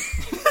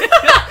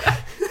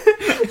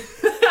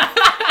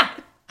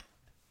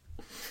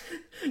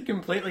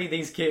 Completely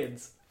these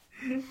kids.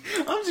 I'm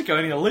just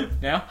going in a loop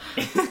now.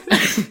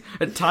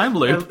 A time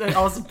loop.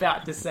 I was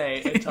about to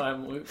say a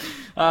time loop.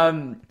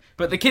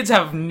 But the kids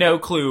have no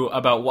clue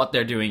about what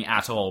they're doing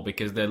at all,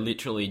 because they're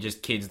literally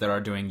just kids that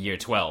are doing year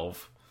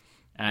 12.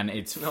 And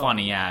it's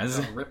funny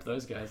as... Rip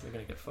those guys, they're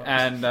gonna get fucked.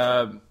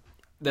 And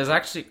there's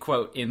actually a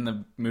quote in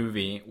the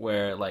movie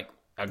where, like,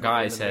 a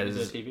guy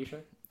says... The TV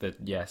show?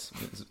 Yes,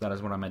 that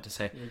is what I meant to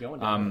say. You're going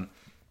down.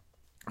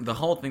 The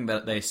whole thing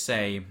that they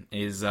say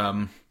is...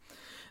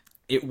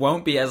 it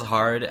won't be as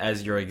hard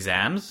as your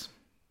exams,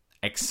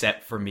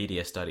 except for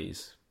media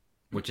studies,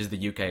 which is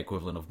the UK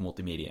equivalent of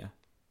multimedia.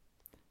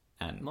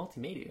 And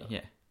multimedia?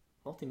 Yeah.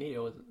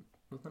 Multimedia, wasn't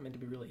that meant to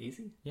be really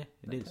easy? Yeah,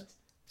 it is.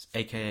 It's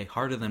AKA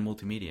harder than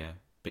multimedia,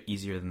 but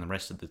easier than the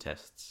rest of the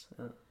tests.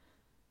 Oh.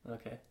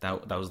 Okay.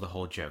 That was the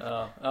whole joke.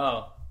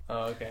 Oh,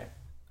 okay.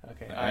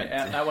 Okay,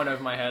 that went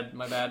over my head,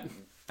 my bad.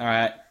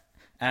 Alright.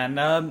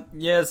 And,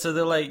 yeah, so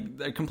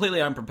they're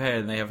completely unprepared,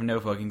 and they have no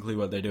fucking clue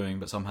what they're doing,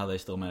 but somehow they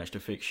still manage to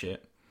fix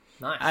shit.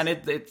 Nice. And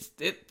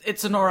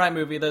it's an alright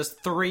movie. There's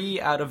 3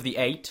 out of the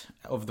 8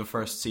 of the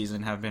first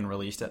season have been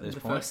released at this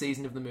point. The first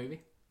season of the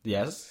movie?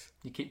 Yes.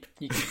 You keep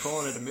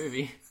calling it a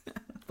movie.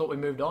 Thought we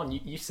moved on.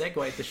 You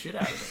segued the shit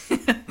out of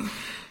it.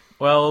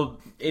 Well,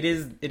 it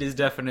is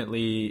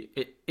definitely...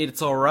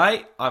 It's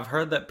alright. I've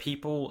heard that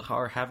people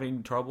are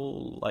having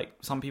trouble, like,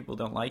 some people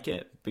don't like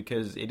it,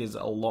 because it is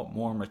a lot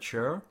more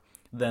mature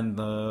than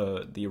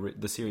the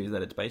series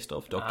that it's based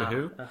off, Doctor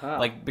Who.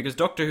 Like, because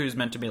Doctor Who's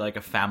meant to be like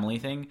a family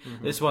thing.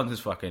 Mm-hmm. This one is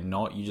fucking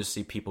not. You just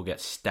see people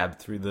get stabbed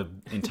through the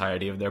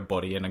entirety of their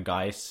body, and a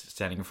guy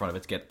standing in front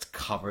of it gets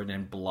covered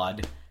in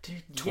blood.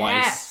 Dude,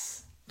 twice.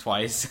 Yes!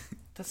 Twice.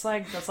 That's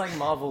like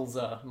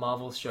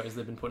Marvel's shows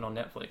they've been putting on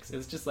Netflix.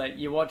 It's just like,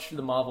 you watch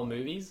the Marvel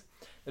movies,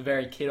 they're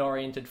very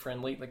kid-oriented,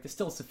 friendly. Like, they're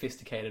still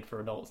sophisticated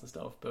for adults and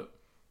stuff, but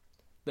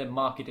they're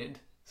marketed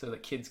so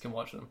that kids can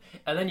watch them.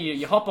 And then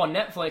you hop on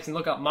Netflix and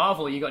look up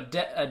Marvel. You got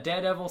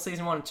Daredevil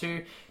season 1 and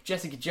 2,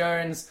 Jessica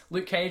Jones,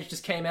 Luke Cage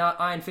just came out,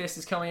 Iron Fist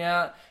is coming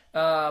out,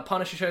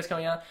 Punisher show's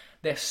coming out.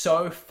 They're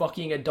so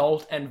fucking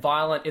adult and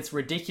violent, it's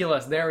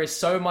ridiculous. There is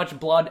so much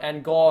blood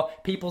and gore.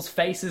 People's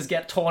faces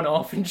get torn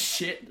off and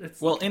shit.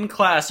 Well, in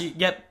Class,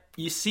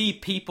 you see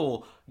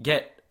people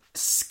get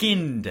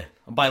skinned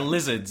by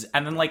lizards,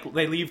 and then, like,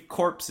 they leave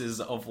corpses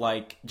of,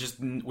 like,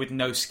 just with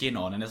no skin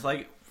on, and it's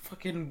like,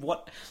 fucking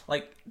what?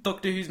 Like,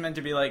 Doctor Who's meant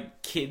to be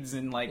like kids,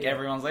 and like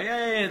everyone's like,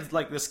 hey, it's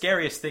like the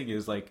scariest thing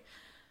is like,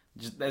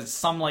 just, there's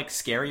some like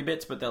scary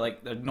bits, but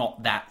they're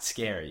not that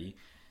scary.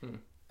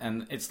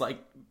 and it's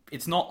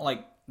not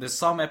like there's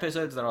some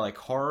episodes that are like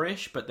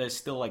horror-ish, but there's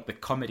still like the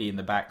comedy in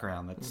the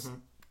background that's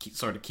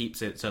sort of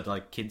keeps it so that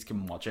like kids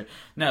can watch it.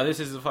 No, this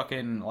is a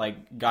fucking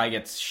like guy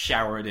gets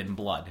showered in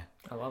blood.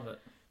 I love it.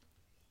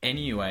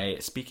 Anyway,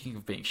 speaking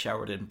of being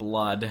showered in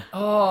blood...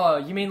 Oh,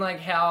 you mean like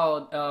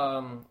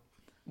how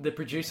the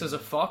producers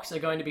of Fox are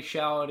going to be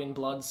showered in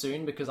blood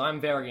soon because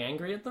I'm very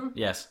angry at them?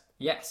 Yes.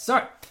 Yes.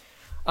 So,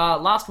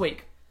 last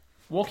week,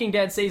 Walking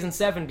Dead Season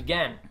 7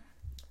 began.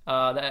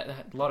 That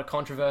had a lot of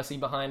controversy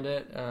behind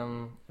it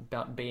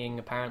about being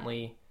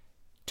apparently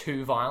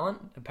too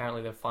violent.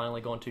 Apparently they've finally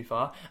gone too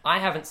far. I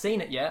haven't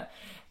seen it yet,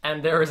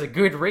 and there is a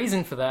good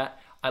reason for that.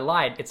 I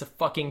lied. It's a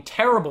fucking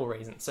terrible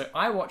reason. So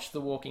I watched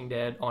The Walking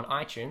Dead on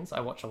iTunes.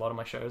 I watch a lot of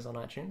my shows on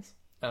iTunes.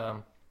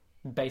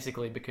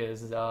 Basically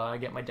because I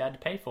get my dad to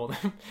pay for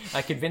them.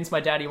 I convince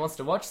my dad he wants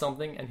to watch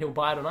something and he'll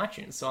buy it on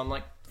iTunes. So I'm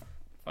like,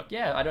 fuck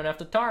yeah, I don't have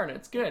to torrent it.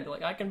 It's good.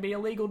 Like, I can be a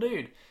legal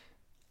dude.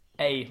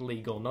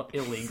 A-legal, not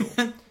illegal.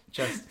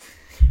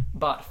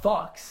 But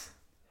Fox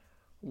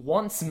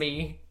wants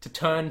me to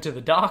turn to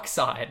the dark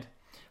side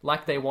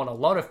like they want a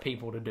lot of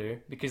people to do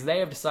because they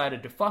have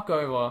decided to fuck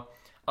over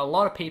a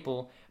lot of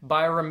people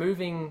by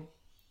removing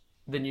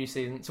the new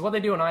season. So what they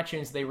do on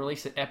iTunes, they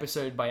release it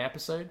episode by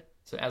episode,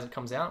 so as it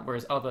comes out,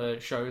 whereas other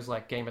shows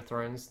like Game of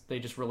Thrones, they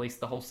just release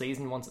the whole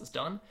season once it's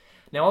done.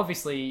 Now,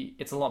 obviously,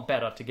 it's a lot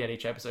better to get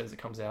each episode as it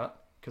comes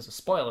out, because of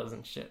spoilers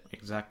and shit.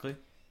 Exactly.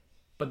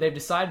 But they've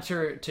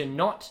decided to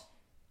not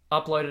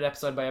upload it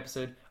episode by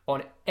episode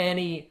on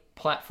any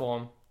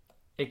platform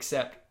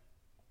except,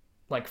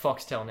 like,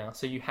 Foxtel now.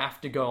 So you have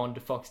to go on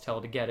to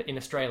Foxtel to get it, in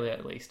Australia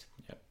at least.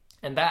 Yep.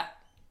 And that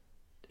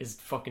is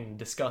fucking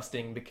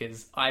disgusting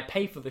because I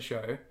pay for the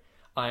show.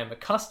 I am a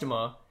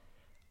customer.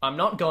 I'm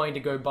not going to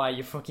go buy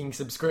your fucking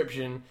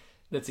subscription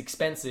that's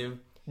expensive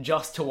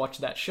just to watch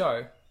that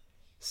show.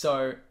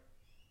 So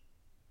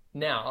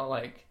now,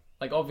 like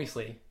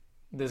obviously,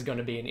 there's going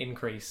to be an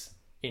increase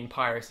in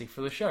piracy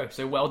for the show.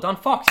 So well done,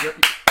 Fox. You're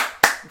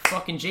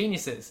fucking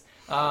geniuses.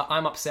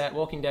 I'm upset.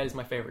 Walking Dead is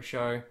my favorite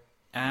show.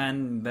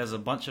 And there's a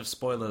bunch of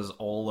spoilers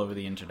all over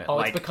the internet. Oh,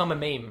 it's become a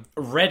meme.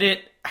 Reddit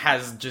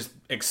has just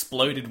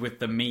exploded with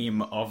the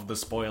meme of the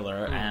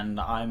spoiler, and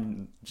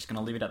I'm just going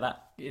to leave it at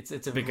that. It's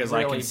a because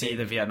really I can see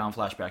the Vietnam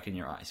flashback in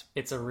your eyes.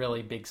 It's a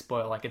really big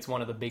spoiler. Like, it's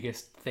one of the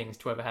biggest things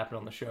to ever happen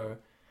on the show.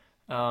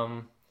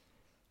 Yeah.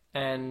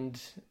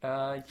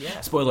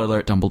 Spoiler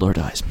alert, Dumbledore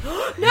dies.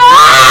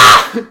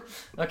 No!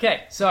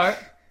 Okay, so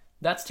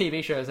that's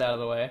TV shows out of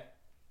the way.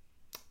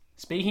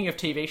 Speaking of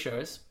TV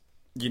shows...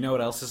 You know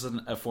what else is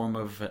a form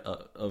of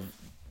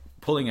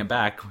pulling it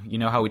back? You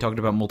know how we talked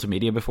about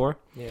multimedia before?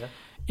 Yeah.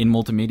 In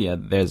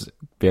multimedia, there's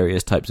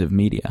various types of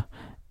media.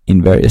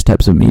 In various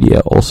types of media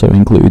also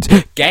includes...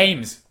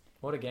 Games!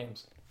 What are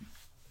games?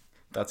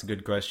 That's a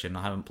good question.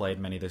 I haven't played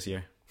many this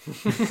year.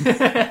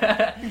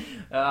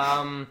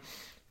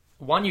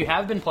 One you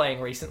have been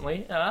playing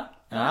recently. I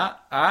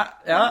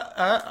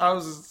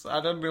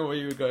don't know where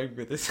you were going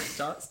with this.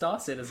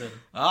 Star Citizen.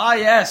 Ah,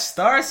 yes,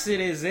 Star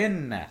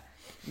Citizen.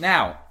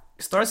 Now,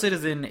 Star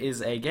Citizen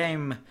is a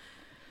game.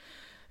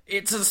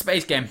 It's a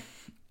space game.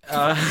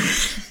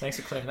 Thanks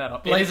for clearing that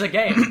up. It is a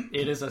game.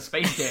 It is a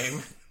space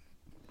game.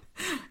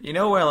 You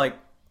know where like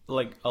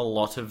a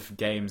lot of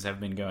games have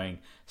been going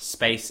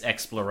space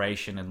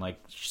exploration and like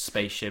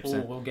spaceships.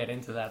 Oh, we'll get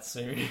into that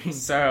soon.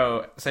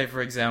 So, say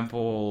for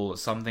example,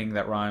 something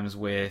that rhymes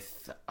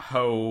with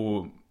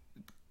Ho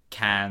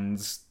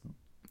Can's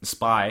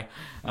spy.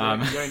 Yo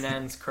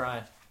Nan's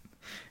cry.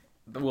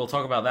 We'll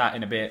talk about that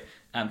in a bit.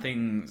 And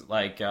things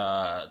like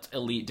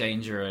Elite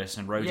Dangerous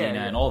and Rodina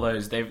and all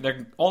those,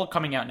 they're all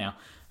coming out now.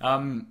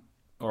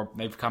 Or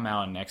they've come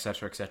out and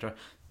etc, etc.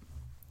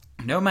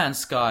 No Man's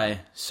Sky,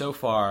 so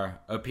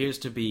far, appears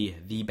to be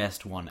the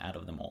best one out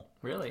of them all.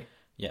 Really?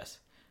 Yes.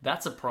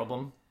 That's a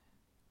problem.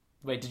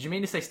 Wait, did you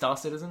mean to say Star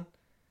Citizen?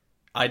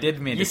 I did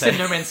mean to say... You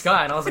said No Man's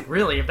Sky, and I was like,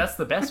 really? If that's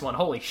the best one,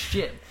 holy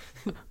shit.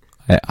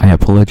 I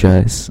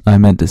apologize. I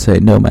meant to say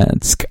No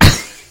Man's Sky.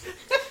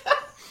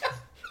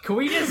 Can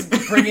we just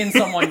bring in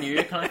someone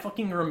new? Can I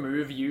fucking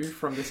remove you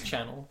from this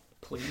channel,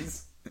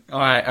 please?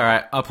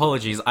 Alright.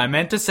 Apologies. I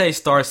meant to say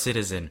Star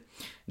Citizen.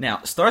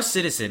 Now, Star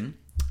Citizen,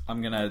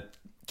 I'm gonna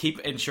keep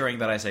ensuring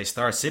that I say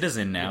Star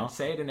Citizen now. Yeah,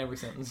 say it in every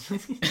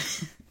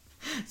sentence.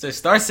 So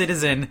Star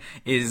Citizen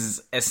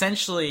is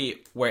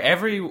essentially where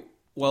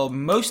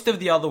most of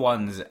the other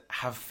ones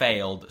have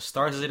failed.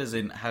 Star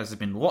Citizen has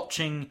been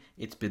watching,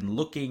 it's been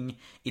looking,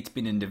 it's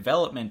been in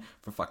development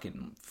for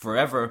fucking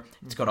forever.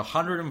 It's got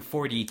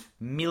 140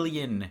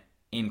 million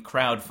in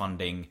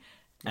crowdfunding.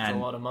 That's a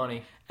lot of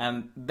money.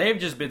 And they've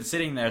just been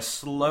sitting there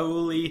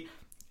slowly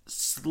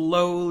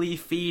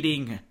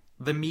feeding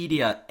the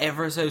media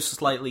ever so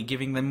slightly,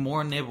 giving them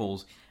more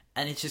nibbles.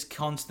 And it's just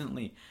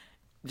constantly,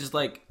 just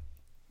like,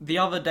 the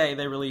other day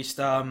they released,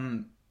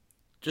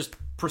 just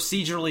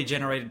procedurally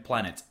generated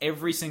planets.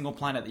 Every single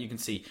planet that you can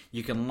see,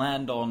 you can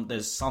land on.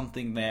 There's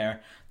something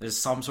there. There's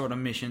some sort of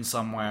mission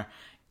somewhere.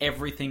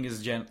 Everything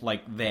is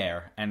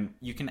there, and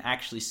you can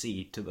actually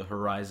see to the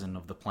horizon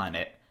of the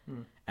planet.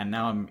 and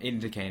now I'm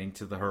indicating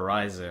to the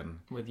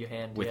horizon with your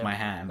hand. With my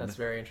hand. That's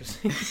very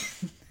interesting.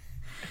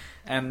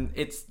 And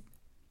it's...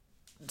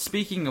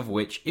 Speaking of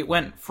which, it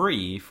went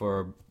free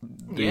for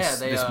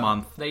this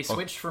month. They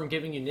switched from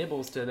giving you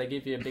nibbles to they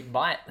give you a big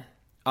bite.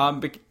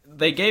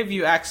 They gave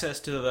you access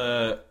to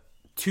the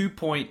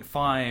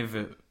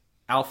 2.5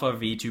 Alpha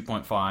V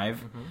 2.5.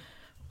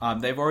 Mm-hmm.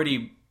 They've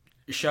already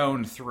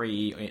shown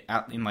 3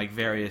 in like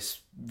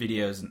various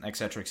videos and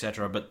etc.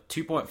 etc. But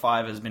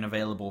 2.5 has been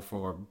available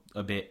for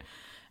a bit,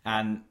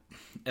 and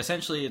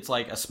essentially it's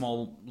like a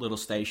small little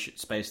space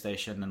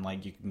station, and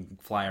like you can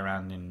fly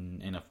around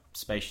in a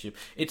spaceship.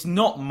 It's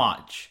not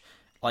much.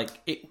 Like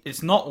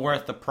it's not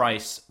worth the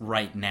price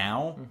right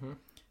now. Mm-hmm.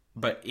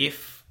 But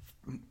if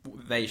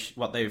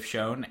what they've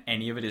shown,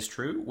 any of it is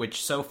true,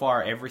 which so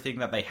far everything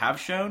that they have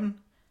shown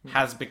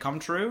has become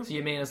true. So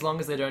you mean as long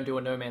as they don't do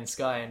a No Man's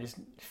Sky and just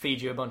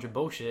feed you a bunch of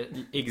bullshit?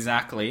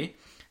 Exactly.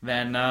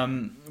 Then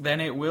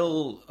it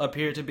will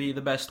appear to be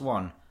the best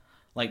one.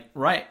 Like,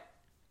 right,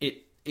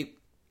 it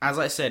as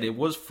I said, it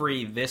was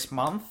free this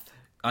month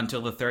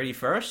until the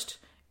 31st.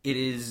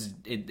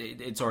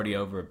 It's already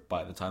over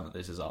by the time that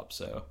this is up,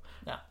 so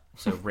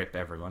so rip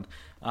everyone.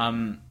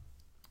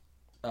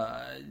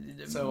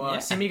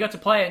 Simi got to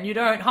play it and you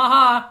don't.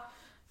 Haha.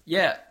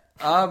 Yeah.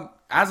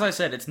 As I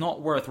said, it's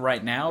not worth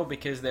right now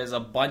because there's a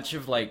bunch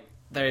of like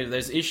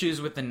there's issues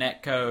with the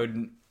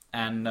netcode,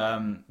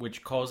 and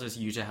which causes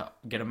you to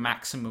get a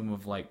maximum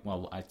of like,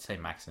 well, I'd say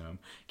maximum,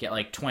 get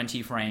like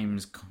 20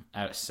 frames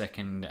a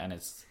second, and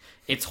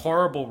it's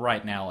horrible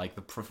right now. Like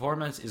the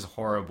performance is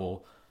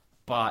horrible,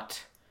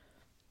 but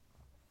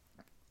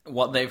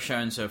what they've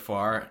shown so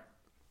far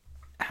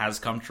has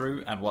come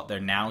true, and what they're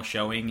now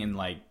showing in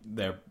like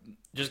their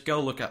just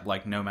go look at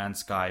like No Man's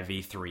Sky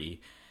V3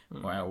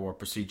 or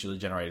procedurally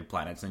generated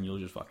planets, and you'll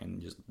just fucking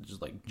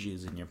just like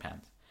jizz in your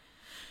pants.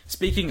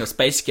 Speaking of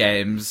space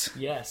games,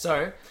 yeah,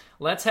 so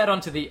let's head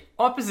on to the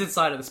opposite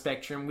side of the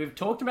spectrum. We've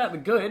talked about the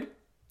good,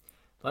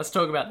 let's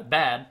talk about the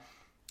bad.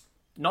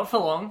 Not for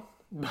long,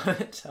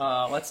 but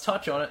let's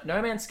touch on it. No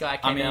Man's Sky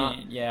came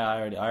out. Yeah,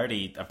 I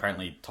already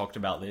apparently talked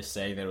about this,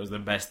 saying that it was the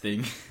best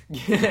thing.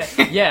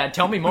 yeah,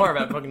 tell me more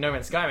about fucking No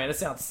Man's Sky, man. That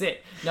sounds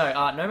sick.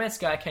 No, No Man's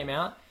Sky came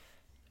out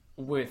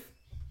with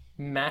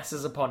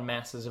masses upon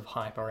masses of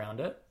hype around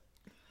it.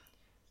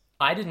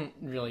 I didn't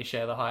really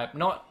share the hype.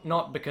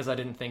 Not because I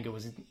didn't think it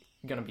was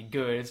going to be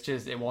good. It's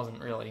just it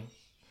wasn't really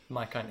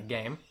my kind of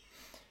game.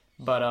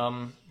 But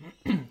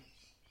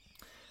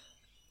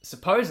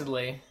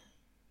supposedly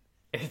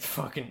it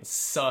fucking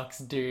sucks,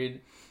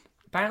 dude.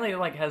 Apparently it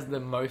like has the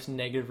most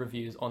negative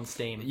reviews on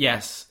Steam.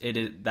 Yes, it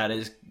is. That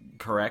is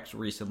correct.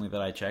 Recently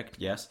that I checked,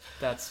 yes.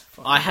 That's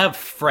fucking... I have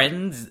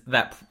friends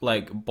that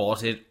like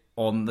bought it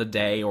on the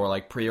day or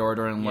like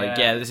pre-order and like,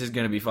 yeah, this is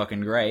gonna be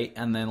fucking great,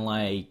 and then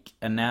like,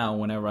 and now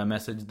whenever I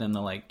message them,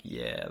 they're like,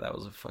 yeah, that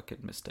was a fucking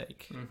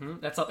mistake.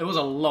 Mm-hmm. It was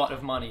a lot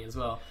of money as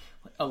well,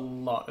 like, a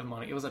lot of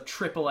money. It was a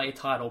AAA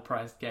title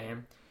priced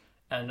game,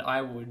 and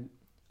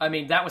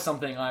that was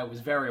something I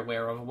was very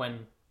aware of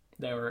when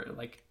they were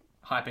like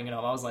hyping it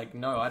up. I was like,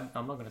 no,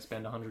 I'm not going to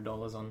spend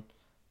 $100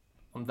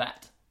 on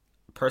that.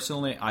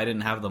 Personally, I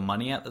didn't have the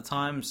money at the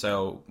time,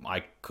 so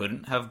I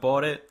couldn't have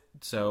bought it.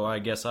 So I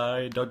guess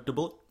I dug the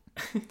bullet.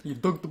 You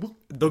dug the bullet.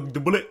 Dug the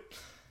bullet.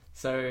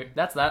 So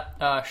that's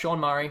that. Sean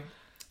Murray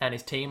and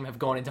his team have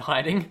gone into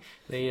hiding.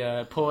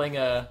 They pulling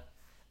Al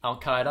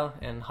Qaeda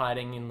and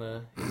hiding in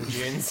the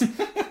dunes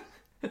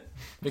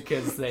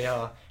because they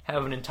have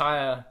an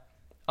entire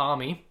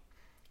army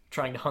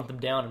trying to hunt them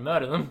down and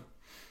murder them.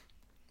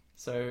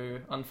 So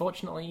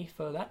unfortunately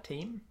for that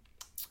team,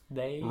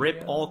 they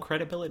rip all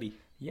credibility.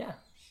 Yeah.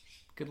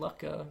 Good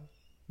luck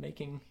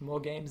making more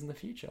games in the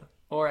future,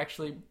 or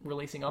actually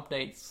releasing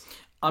updates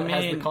that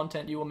has the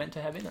content you were meant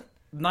to have in it.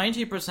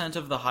 90%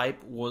 of the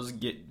hype was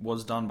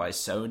done by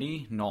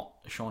Sony, not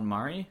Sean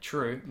Murray.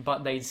 True,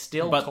 but they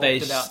still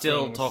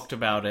talked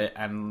about it,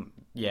 and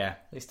yeah,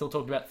 they still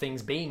talked about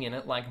things being in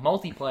it, like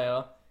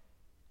multiplayer,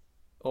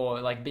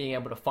 or like being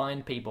able to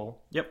find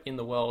people in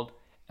the world.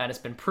 And it's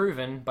been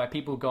proven by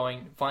people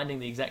finding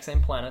the exact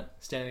same planet,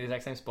 standing in the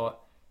exact same spot,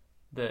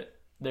 that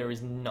there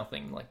is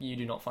nothing, like you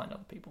do not find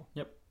other people.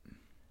 Yep.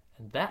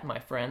 And that, my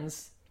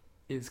friends,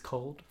 is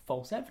called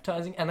false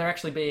advertising, and they're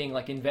actually being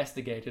like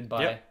investigated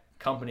by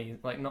companies,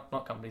 like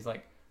not companies,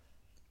 like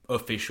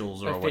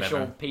officials or official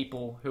whatever.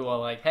 People who are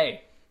like,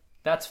 hey,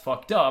 that's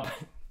fucked up.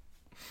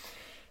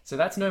 So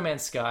that's No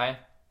Man's Sky.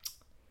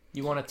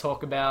 You want to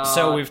talk about...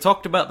 So we've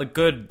talked about the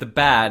good, the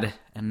bad,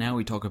 and now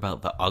we talk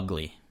about the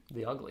ugly.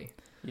 The ugly.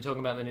 You're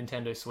talking about the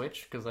Nintendo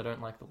Switch, because I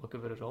don't like the look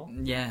of it at all.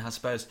 Yeah, I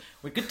suppose.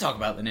 We could talk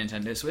about the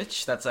Nintendo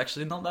Switch. That's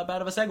actually not that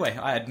bad of a segue.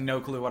 I had no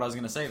clue what I was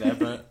going to say there,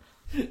 but...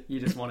 You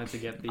just wanted to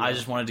get the... I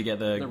just wanted to get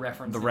the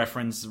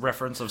reference of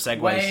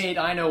segues. Wait,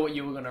 I know what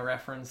you were going to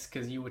reference,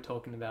 because you were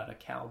talking about a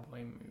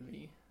cowboy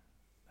movie.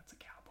 That's a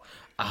cowboy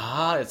movie.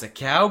 Ah, it's a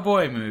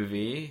cowboy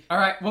movie.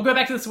 Alright, we'll go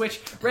back to the Switch.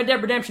 Red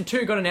Dead Redemption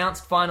 2 got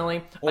announced,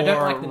 finally. I don't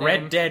like the name.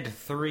 Red Dead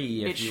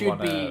 3,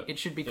 It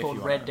should be called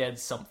Red Dead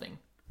something.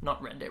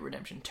 not Red Dead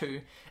Redemption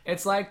 2.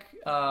 It's like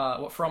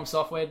what From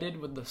Software did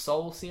with the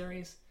Soul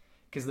series,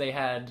 because they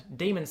had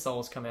Demon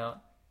Souls come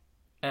out,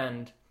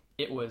 and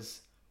it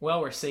was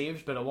well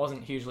received, but it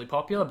wasn't hugely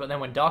popular. But then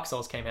when Dark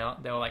Souls came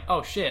out, they were like,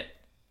 oh shit,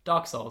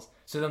 Dark Souls.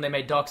 So then they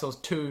made Dark Souls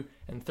 2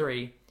 and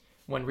 3,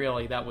 when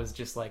really that was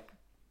just like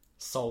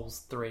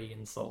Souls 3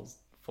 and Souls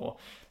 4.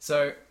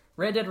 So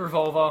Red Dead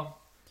Revolver,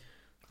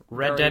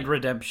 Red Dead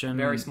Redemption,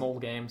 very small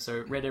game.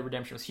 So Red Dead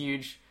Redemption was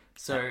huge.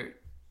 So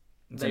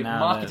they've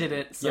marketed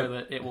it so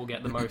that it will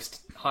get the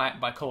most hype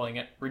by calling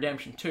it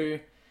Redemption 2.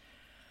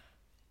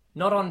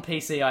 Not on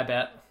PC, I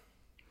bet.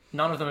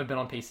 None of them have been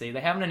on PC.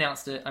 They haven't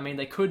announced it. I mean,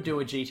 they could do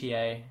a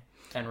GTA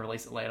and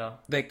release it later.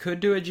 They could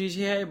do a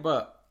GTA,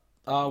 but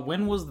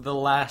when was the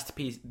last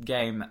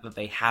game that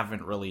they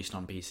haven't released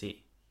on PC?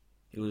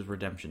 It was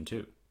Redemption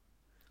 2.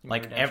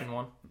 Like Redemption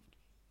 1?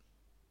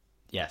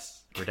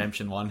 Yes,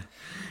 Redemption 1.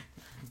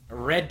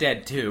 Red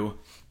Dead 2,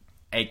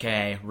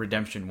 aka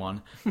Redemption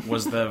 1,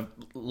 was the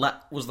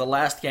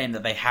last game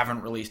that they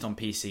haven't released on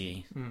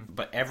PC.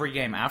 But every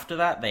game after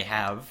that, they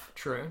have.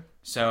 True.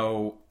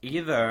 So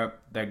either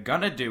they're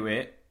gonna do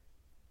it,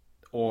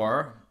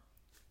 or,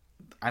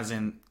 as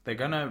in, they're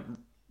gonna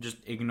just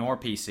ignore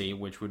PC,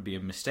 which would be a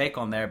mistake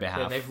on their behalf.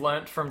 Yeah, they've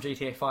learnt from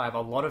GTA 5.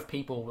 A lot of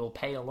people will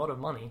pay a lot of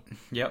money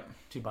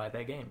to buy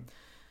their game.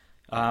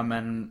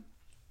 And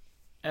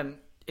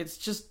it's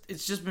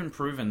just been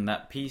proven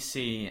that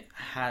PC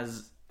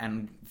has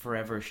and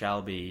forever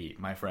shall be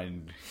my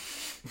friend.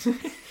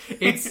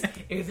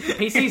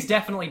 PC's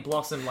definitely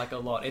blossomed like a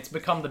lot. It's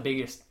become the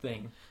biggest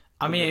thing.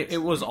 I mean,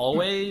 it was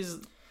always...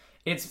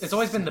 It's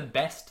always been the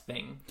best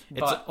thing.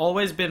 It's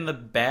always been the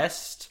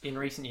best. In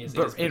recent years,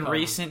 but in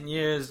recent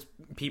years,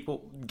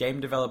 game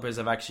developers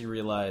have actually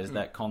realized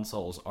that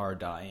consoles are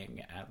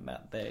dying and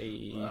that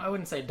they... I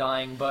wouldn't say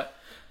dying, but...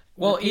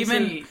 Well, PC,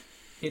 even...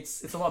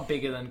 It's a lot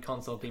bigger than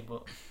console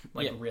people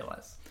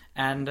realize.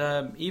 And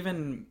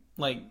even,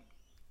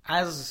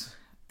 as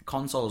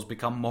consoles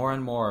become more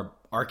and more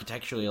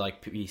architecturally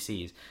like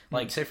PCs,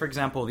 say for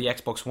example the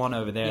Xbox One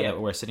over there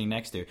that we're sitting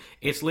next to,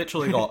 it's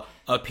literally got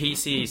a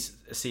PC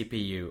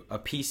CPU, a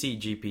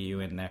PC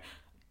GPU in there.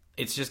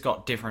 It's just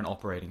got different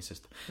operating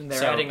systems. And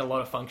they're adding a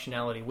lot of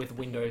functionality with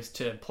Windows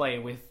to play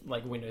with,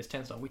 like Windows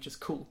 10 stuff, which is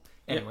cool.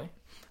 Anyway.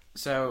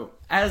 So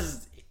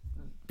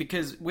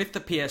because with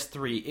the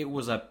PS3, it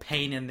was a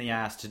pain in the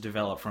ass to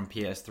develop from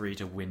PS3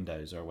 to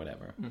Windows or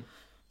whatever.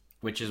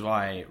 Which is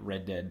why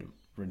Red Dead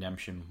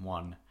Redemption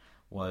 1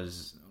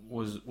 was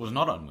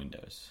not on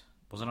Windows.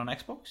 Was it on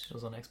Xbox? It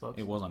was on Xbox.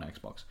 It was on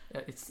Xbox.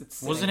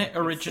 Wasn't it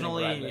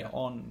originally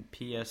on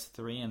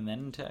PS3 and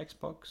then to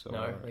Xbox? Or...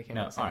 No, they came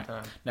out at the same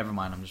time. Never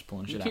mind, I'm just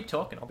pulling shit out. You keep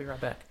talking, I'll be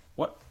right back.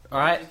 What?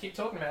 Alright. Just keep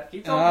talking about it.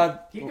 Keep talking.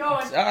 Keep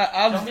going.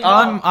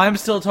 I'm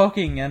still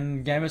talking,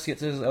 and Gamers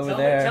Gets us over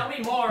there. Tell me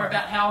more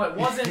about how it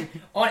wasn't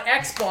on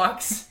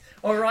Xbox.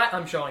 Alright,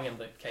 I'm showing him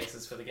the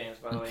cases for the games,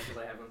 by the way,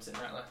 because I have them sitting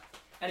right there.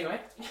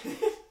 Anyway.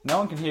 No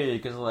one can hear you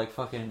because they're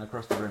fucking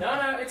across the room.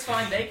 No, it's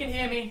fine. They can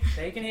hear me.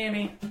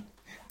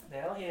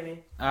 They'll hear me.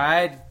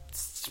 Alright.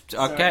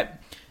 Okay.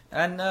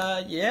 And,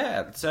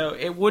 so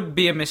it would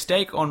be a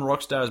mistake on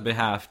Rockstar's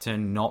behalf to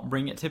not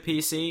bring it to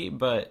PC,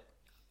 but,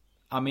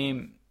 I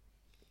mean,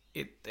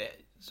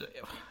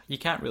 you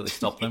can't really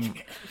stop them.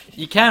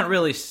 You can't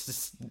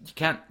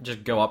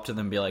just go up to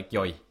them and be like,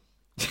 yo, you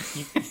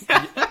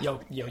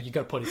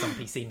gotta put it on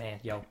PC, man,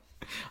 yo.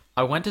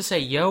 I went to say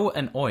yo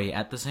and oi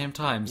at the same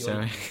time, yo.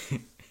 So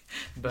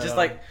but, just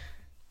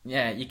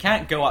you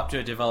can't go up to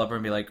a developer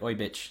and be like, oi,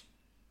 bitch,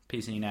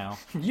 PC now.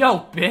 Yo,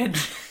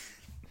 bitch.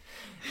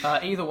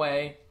 Either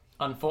way,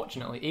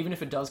 unfortunately, even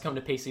if it does come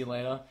to PC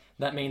later,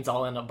 that means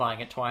I'll end up buying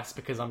it twice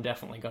because I'm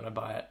definitely going to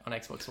buy it on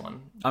Xbox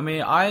One. I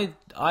mean,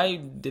 I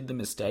did the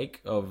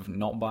mistake of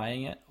not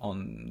buying it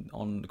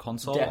on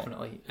console.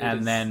 Definitely.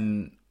 And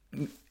then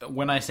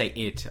when I say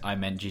it, I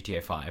meant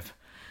GTA 5.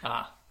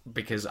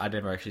 Because I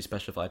never actually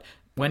specified.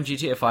 When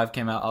GTA 5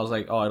 came out, I was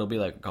like, oh, it'll be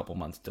like a couple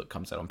months till it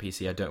comes out on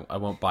PC. I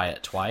won't buy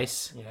it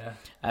twice. Yeah.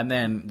 And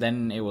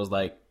then it was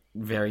like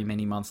very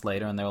many months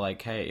later, and they were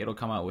like, hey, it'll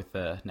come out with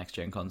the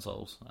next-gen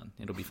consoles, and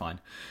it'll be fine.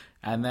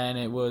 And then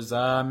it was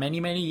many,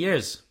 many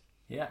years.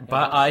 Yeah.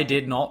 But I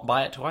did not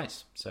buy it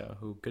twice,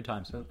 so good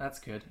times. So that's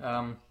good.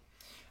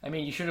 I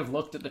mean, you should have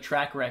looked at the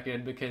track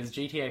record, because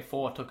GTA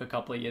 4 took a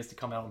couple of years to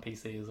come out on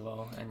PC as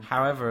well. And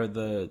however,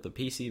 the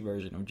PC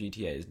version of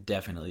GTA is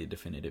definitely a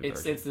definitive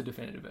version. It's the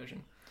definitive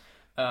version.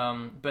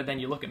 But then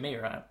you look at me,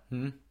 right?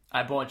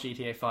 I bought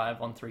GTA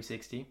 5 on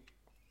 360.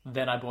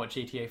 Then I bought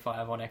GTA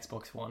 5 on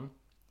Xbox One.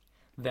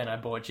 Then I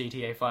bought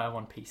GTA 5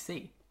 on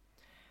PC.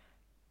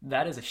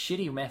 That is a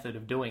shitty method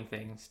of doing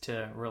things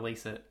to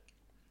release it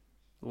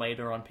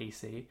later on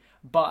PC.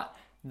 But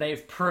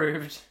they've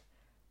proved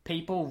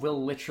people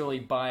will literally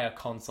buy a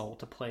console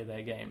to play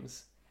their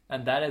games.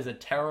 And that is a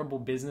terrible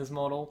business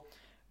model.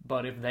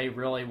 But if they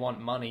really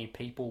want money,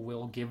 people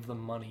will give them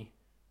money.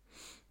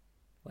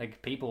 Like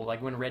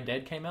when Red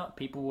Dead came out,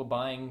 people were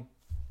buying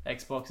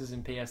Xboxes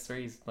and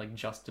PS3s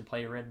just to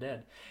play Red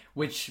Dead.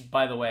 Which,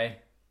 by the way,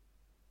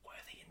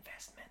 worthy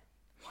investment.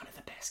 One of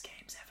the best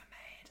games ever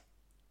made.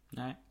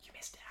 No. You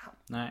missed out.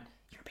 No.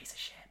 You're a piece of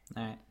shit.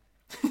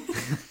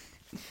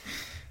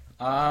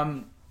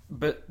 No.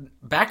 But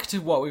back to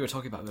what we were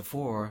talking about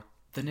before,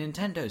 the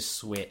Nintendo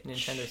Switch.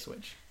 Nintendo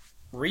Switch.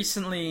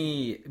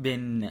 Recently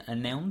been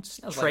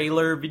announced.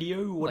 Trailer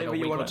video, whatever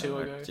you want to. 2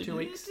 ago. 2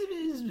 weeks.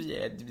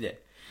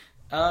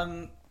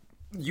 Yeah.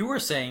 You were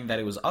saying that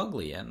it was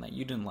ugly and that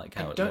you didn't like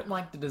how it looked. I don't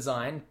like the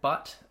design,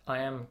 but I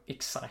am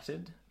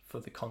excited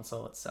for the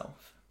console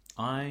itself.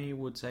 I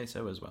would say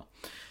so as well,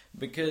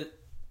 because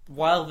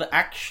while the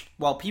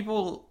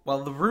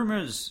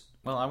rumors,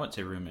 well, I won't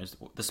say rumors.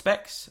 The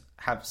specs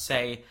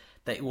say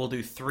that it will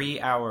do 3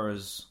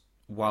 hours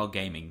while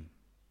gaming.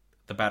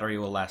 The battery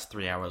will last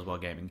 3 hours while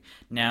gaming.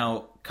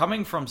 Now,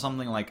 coming from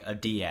something like a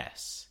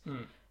DS,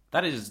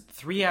 that is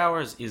 3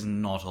 hours is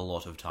not a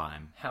lot of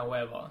time.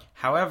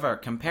 However,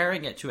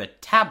 comparing it to a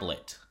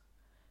tablet,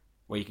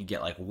 where you could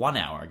get like 1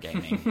 hour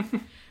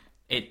gaming,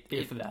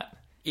 if that,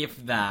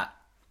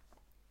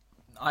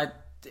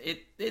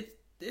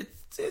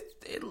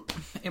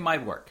 it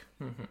might work.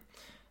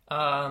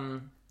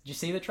 Did you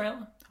see the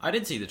trailer? I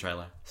did see the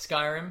trailer.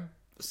 Skyrim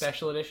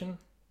Special Edition.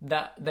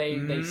 That they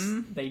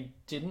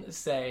didn't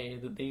say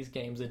that these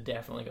games are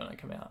definitely going to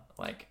come out.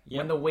 Like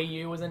when the Wii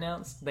U was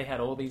announced, they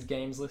had all these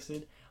games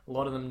listed. A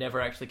lot of them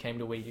never actually came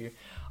to Wii U.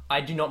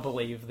 I do not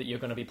believe that you're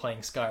going to be playing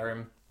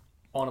Skyrim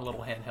on a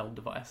little handheld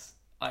device.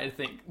 I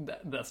think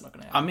that's not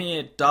going to happen. I mean,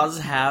 it does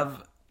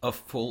have a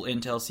full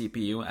Intel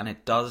CPU, and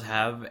it does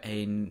have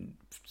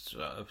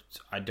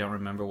I don't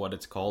remember what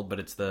it's called, but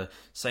it's the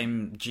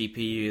same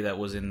GPU that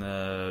was in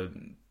the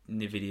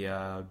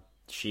NVIDIA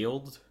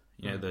Shield.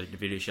 You know, the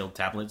NVIDIA Shield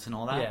tablets and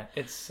all that. Yeah,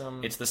 it's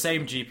the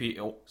same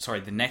GPU.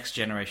 the next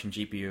generation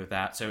GPU of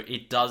that. So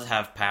it does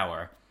have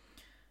power.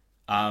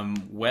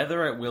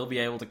 Whether it will be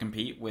able to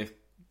compete with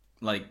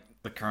like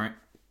the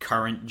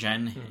current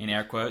gen in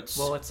air quotes.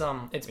 Well, its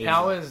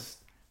power's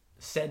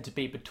said to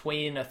be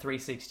between a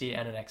 360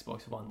 and an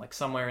Xbox One, like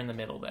somewhere in the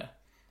middle there.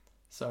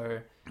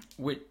 So,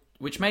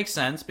 which makes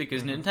sense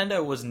because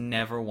Nintendo was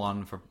never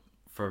one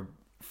for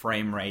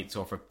frame rates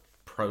or for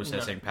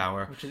processing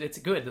power. It's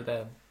good that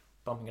they're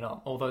bumping it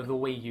up. Although the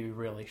Wii U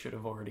really should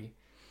have already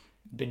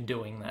been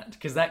doing that,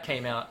 because that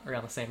came out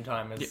around the same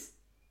time as,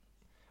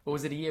 or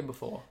was it a year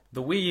before?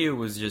 The Wii U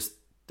was just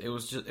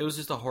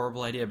a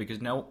horrible idea because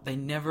they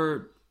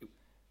never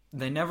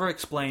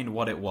explained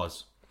what it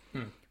was.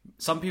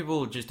 Some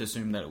people just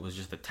assumed that it was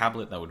just a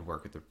tablet that would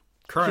work with the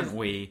current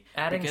Wii.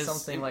 Adding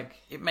something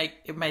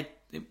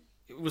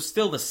it was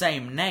still the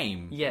same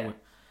name. Yeah.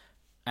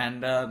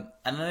 And then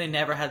they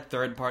never had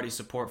third-party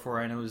support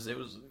for it, and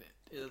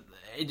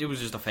it was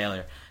just a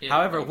failure.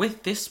 However,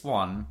 with this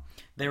one,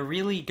 they're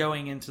really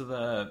going into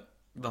the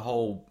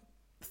whole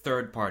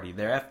third party.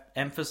 They're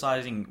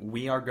emphasizing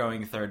we are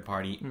going third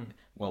party.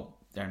 Well,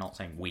 they're not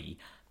saying we.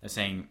 They're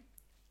saying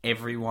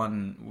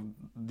everyone.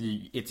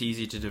 It's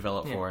easy to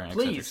develop for. And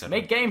please et cetera.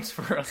 Make games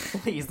for us,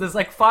 please. There's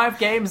like 5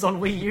 games on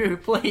Wii U,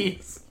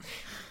 please.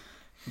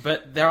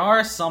 But there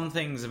are some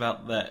things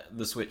about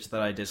the Switch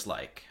that I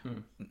dislike.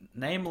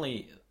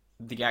 Namely,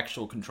 the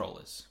actual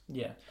controllers.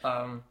 Yeah.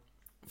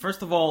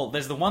 First of all,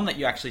 there's the one that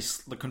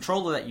the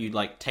controller that you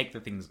like take the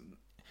things.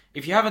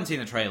 If you haven't seen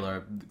the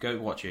trailer, go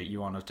watch it.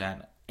 You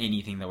understand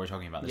anything that we're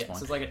talking about at this point.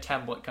 So it's like a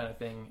tablet kind of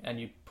thing, and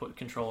you put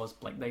controllers,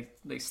 like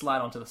they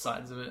slide onto the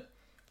sides of it.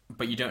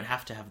 But you don't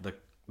have to have the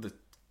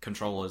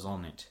controllers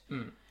on it.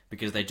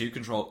 Because they do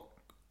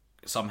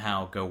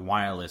somehow go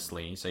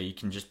wirelessly, so you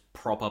can just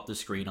prop up the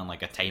screen on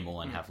like a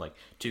table and have like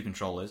 2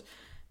 controllers.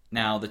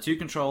 Now, the 2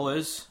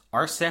 controllers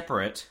are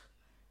separate,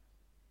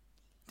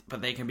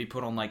 but they can be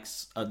put on like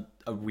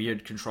a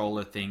weird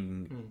controller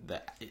thing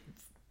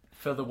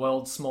for the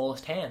world's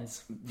smallest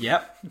hands.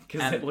 Yep,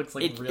 because it looks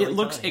like really it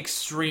looks tiny.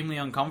 Extremely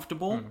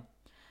uncomfortable.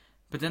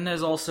 But then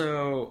there's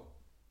also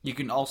you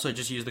can also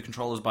just use the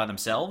controllers by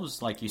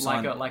themselves, like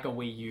like a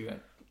Wii U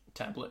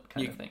tablet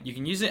kind of thing. You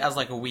can use it as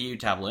like a Wii U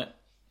tablet,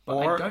 but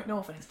I don't know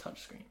if it has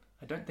touchscreen.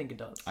 I don't think it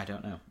does. I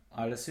don't know.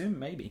 I'd assume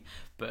maybe,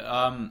 but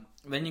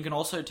then you can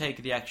also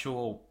take the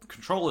actual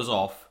controllers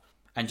off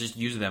and just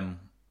use them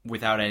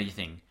without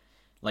anything.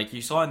 Like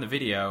you saw in the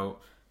video,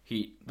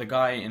 the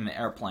guy in the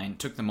airplane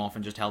took them off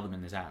and just held them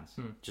in his hands,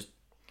 just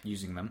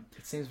using them.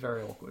 It seems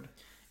very awkward.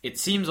 It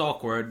seems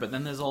awkward, but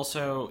then there's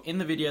also, in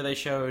the video they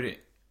showed,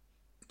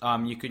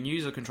 you can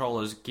use the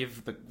controllers,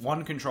 give the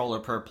 1 controller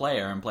per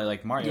player and play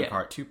like Mario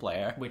Kart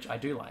 2-player. Which I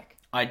do like.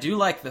 I do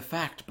like the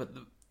fact, but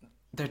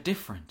they're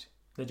different.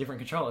 They're different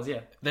controllers, yeah.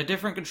 They're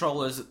different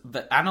controllers.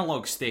 The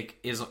analog stick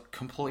is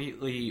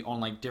completely on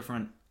like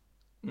different...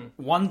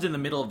 One's in the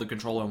middle of the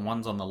controller and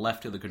one's on the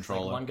left of the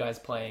controller. Like one guy's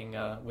playing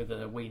with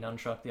a Wii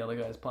Nunchuck, the other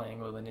guy's playing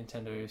with a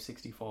Nintendo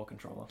 64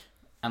 controller.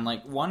 And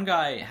like one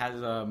guy has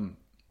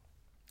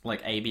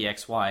like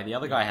ABXY, the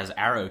other guy has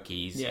arrow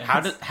keys. Yeah,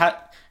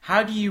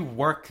 how do you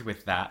work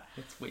with that?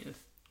 It's weird.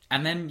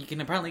 And then you can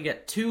apparently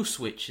get 2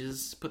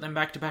 switches, put them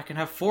back to back, and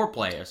have 4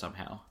 players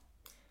somehow.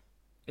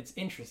 It's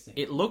interesting.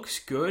 It looks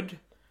good.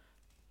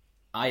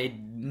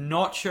 I'm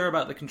not sure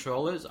about the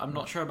controllers. I'm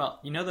not sure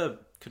about... You know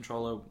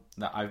controller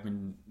that I've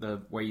been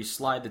where you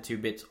slide the 2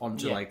 bits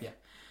onto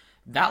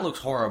that looks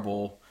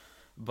horrible,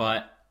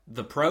 but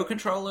the Pro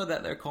controller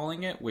that they're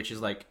calling it, which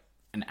is like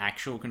an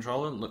actual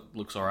controller,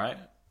 looks alright.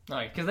 No,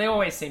 because they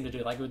always seem to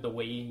do, like with the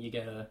Wii, you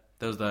get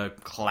the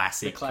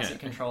classic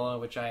controller,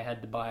 which I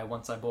had to buy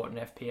once I bought an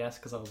FPS,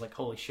 because I was like,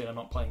 holy shit, I'm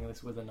not playing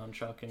this with a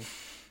nunchuck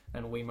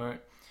and Wiimote.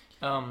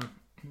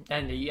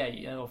 And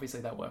yeah,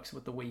 obviously that works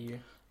with the Wii U.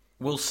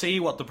 We'll see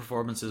what the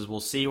performance is.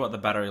 We'll see what the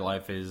battery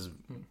life is.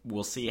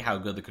 We'll see how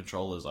good the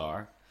controllers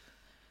are.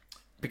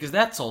 Because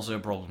that's also a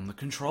problem. The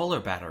controller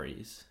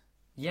batteries.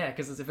 Yeah,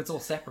 because if it's all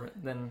separate,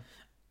 then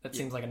that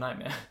seems like a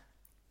nightmare.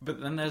 But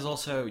then there's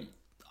also...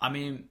 I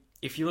mean,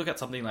 if you look at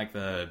something like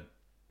the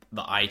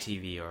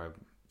iTV or...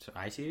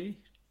 iTV?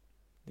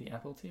 The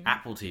Apple TV?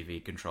 Apple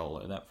TV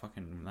controller.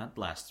 That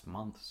lasts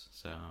months,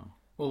 so...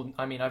 Well,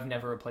 I mean, I've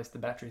never replaced the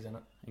batteries in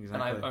it.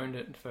 Exactly. And I've owned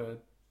it for...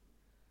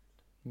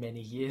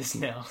 many years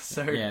now,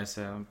 so... Yeah,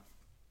 so...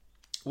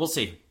 We'll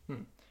see.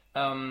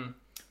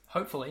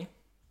 Hopefully,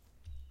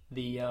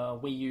 the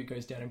Wii U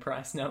goes down in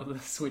price now that the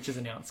Switch is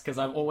announced, because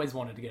I've always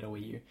wanted to get a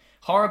Wii U.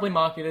 Horribly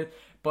marketed,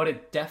 but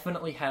it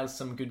definitely has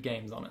some good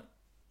games on it.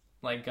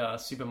 Like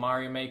Super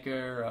Mario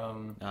Maker,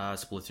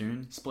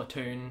 Splatoon,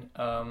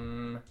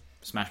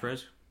 Smash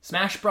Bros.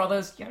 Smash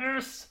Brothers,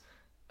 yes!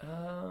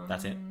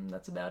 That's it?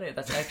 That's about it.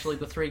 That's actually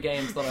the 3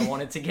 games that I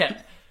wanted to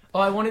get. Oh,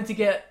 I wanted to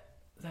get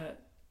that...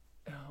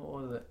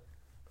 what was it?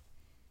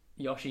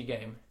 Yoshi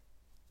game.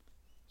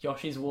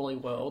 Yoshi's Woolly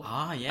World.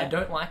 Ah, yeah. I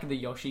don't like the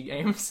Yoshi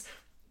games,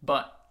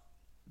 but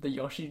the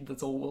Yoshi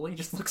that's all woolly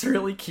just looks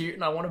really cute,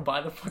 and I want to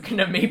buy the fucking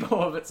amiibo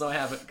of it, so I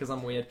have it, because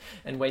I'm weird,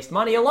 and waste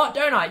money a lot,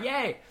 don't I?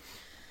 Yay!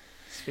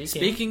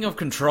 Speaking of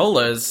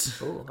controllers,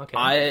 ooh,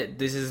 okay.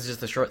 This is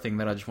just a short thing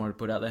that I just wanted to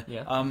put out there.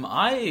 Yeah.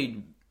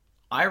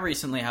 I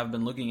recently have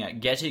been looking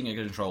at getting a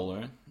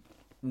controller,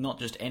 not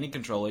just any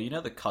controller, you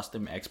know the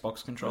custom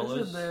Xbox controllers?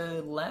 What is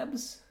it, the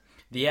Labs?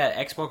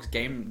 Yeah, Xbox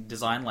Game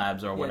Design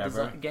Labs or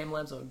whatever. Game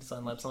Labs or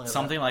Design Labs,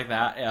 something like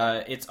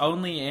that. It's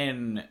only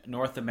in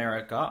North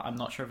America. I'm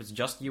not sure if it's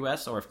just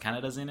US or if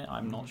Canada's in it.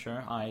 I'm not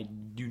sure. I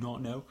do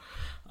not know.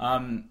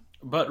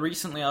 But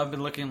recently I've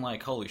been looking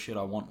like, holy shit,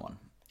 I want one.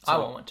 So, I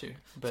want one too.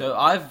 But... So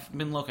I've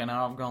been looking and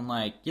I've gone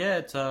like, yeah,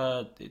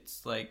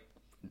 it's like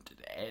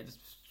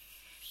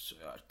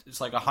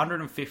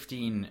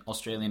 115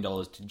 Australian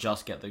dollars to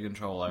just get the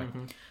controller.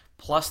 Mm-hmm.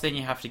 Plus, then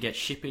you have to get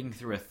shipping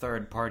through a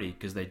third party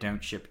because they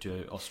don't ship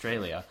to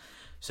Australia.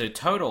 So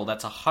total,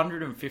 that's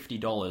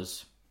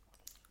 $150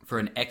 for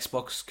an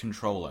Xbox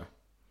controller.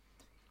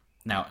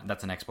 Now,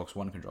 that's an Xbox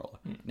One controller.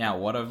 Now,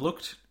 what I've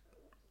looked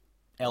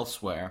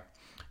elsewhere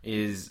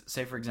is,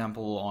 say for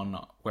example,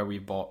 on where we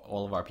bought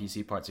all of our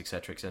PC parts,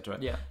 etc., etc.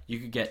 Yeah. You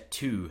could get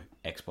 2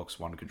 Xbox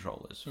One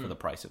controllers for the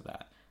price of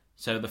that.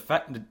 So the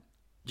fact that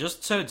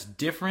just so it's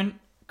different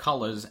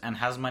colors and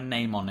has my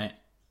name on it,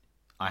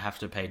 I have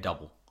to pay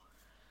double.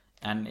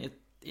 And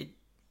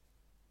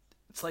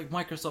it's like,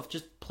 Microsoft,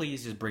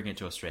 please just bring it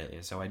to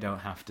Australia so I don't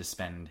have to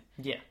spend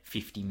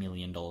 $50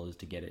 million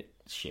to get it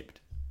shipped.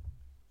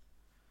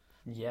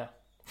 Yeah.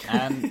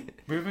 And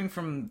moving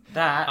from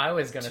that, I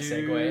was going to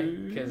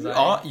segue because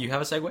you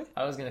have a segue?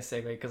 I was going to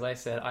segue because I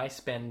said I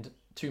spend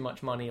too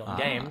much money on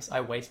games.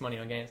 I waste money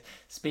on games.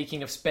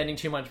 Speaking of spending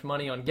too much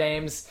money on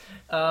games,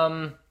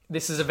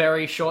 this is a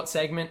very short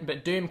segment,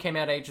 but Doom came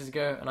out ages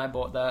ago, and I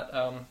bought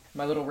that.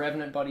 My little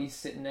Revenant buddy's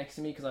sitting next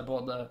to me because I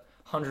bought the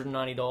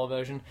 $190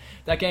 version.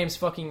 That game's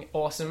fucking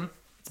awesome.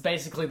 It's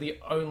basically the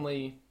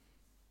only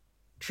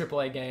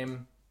AAA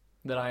game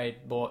that I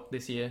bought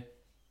this year.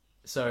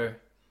 So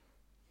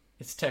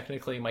it's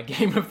technically my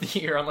game of the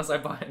year unless I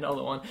buy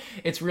another one.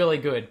 It's really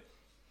good.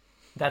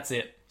 That's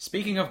it.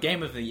 Speaking of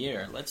game of the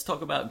year, let's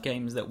talk about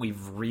games that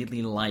we've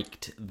really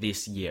liked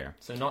this year.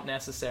 So not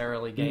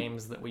necessarily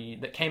games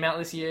that came out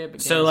this year, but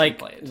games so like we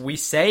played. We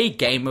say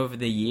game of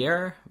the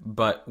year,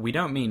 but we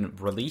don't mean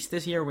release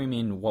this year. We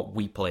mean what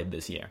we played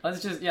this year.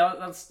 Let's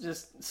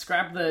just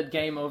scrap the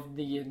game of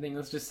the year thing.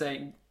 Let's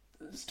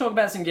talk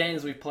about some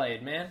games we've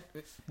played, man.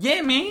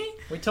 Yeah, man.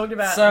 We talked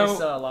about this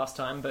last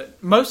time,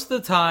 but most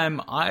of the time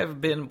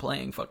I've been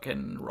playing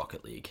fucking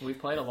Rocket League. We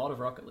played a lot of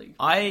Rocket League.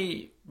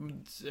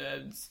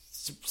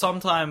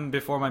 Sometime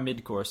before my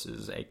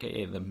mid-courses,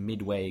 aka the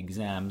midway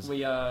exams.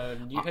 You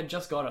had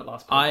just got it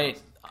last podcast.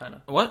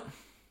 What?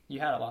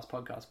 You had it last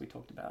podcast. We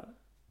talked about it.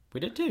 We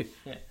did too.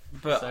 Yeah.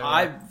 But so,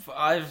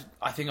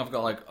 I think I've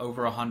got like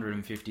over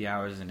 150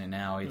 hours in it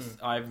now.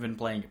 I've been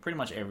playing it pretty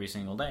much every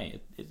single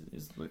day.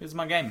 It's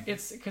my game.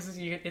 It's because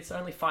it's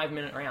only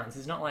 5-minute rounds.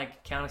 It's not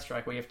like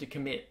Counter-Strike where you have to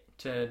commit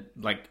to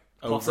like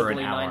possibly over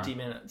an hour. 90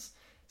 minutes.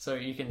 So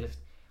you can just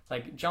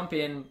like jump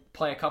in,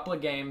 play a couple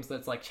of games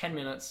that's like 10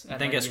 minutes, and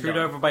then get screwed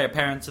over by your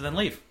parents and then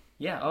leave.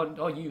 Yeah.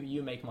 Oh,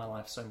 you make my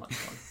life so much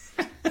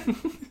fun.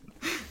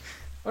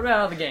 What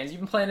about other games? You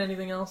been playing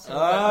anything else? Or that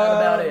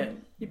about it?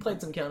 You played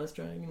some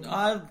Counter-Strike?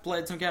 I've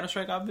played some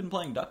Counter-Strike. I've been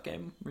playing Duck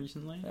Game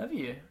recently. Have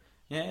you?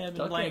 Yeah, I've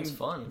been playing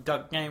fun.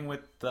 Duck Game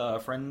with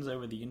friends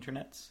over the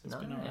internet. It's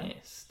been alright.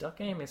 Duck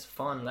Game is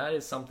fun. That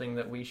is something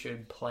that we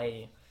should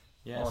play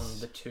on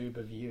the tube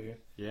of you.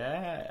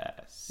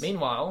 Yes.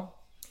 Meanwhile,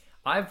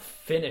 I've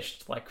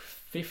finished like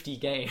 50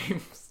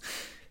 games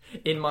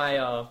in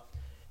my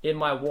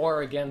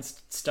war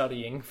against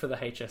studying for the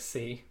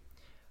HSC.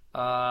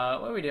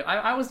 What do we do?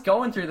 I was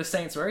going through the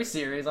Saints Row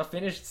series. I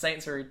finished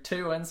Saints Row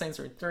 2 and Saints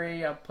Row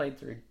 3. I played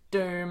through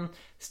Doom.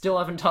 Still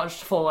haven't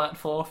touched Fallout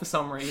 4 for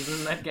some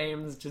reason. That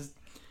game's just...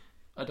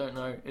 I don't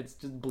know. It's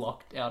just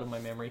blocked out of my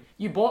memory.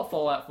 You bought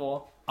Fallout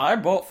 4. I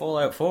bought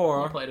Fallout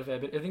 4. You played a fair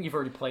bit. I think you've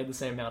already played the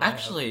same amount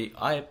Actually,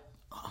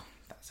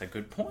 that's a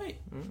good point.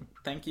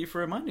 Thank you for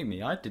reminding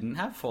me. I didn't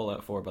have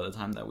Fallout 4 by the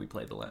time that we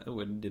played the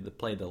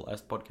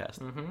last podcast.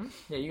 Mm-hmm.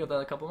 Yeah, you got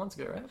that a couple of months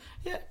ago, right?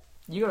 Yeah.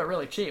 You got it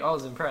really cheap. I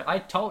was impressed. I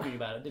told you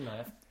about it, didn't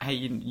I? Hey,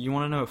 you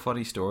want to know a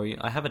funny story?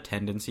 I have a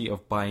tendency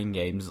of buying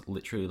games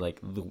literally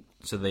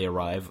so they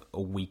arrive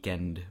a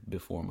weekend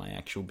before my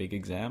actual big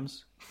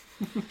exams.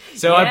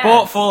 So I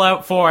bought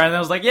Fallout 4 and I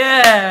was like,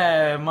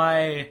 yeah,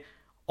 my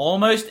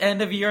almost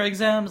end of year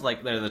exams,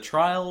 like they're the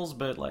trials,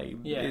 but like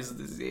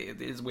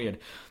it's weird.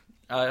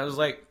 I was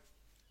like,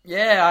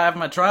 yeah, I have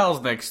my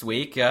trials next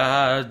week.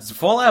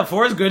 Fallout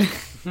 4 is good.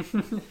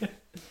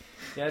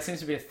 Yeah, it seems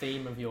to be a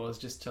theme of yours,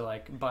 just to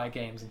like buy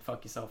games and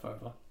fuck yourself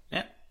over.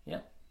 Yeah.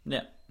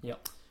 Yeah.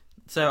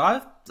 So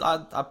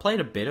I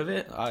played a bit of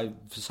it.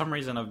 For some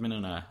reason I've been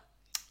in a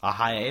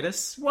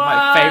hiatus. What?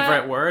 My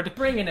favorite word.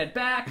 Bringing it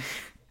back.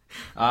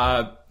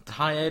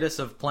 Hiatus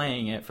of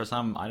playing it for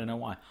some, I don't know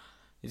why.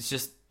 It's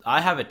just,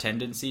 I have a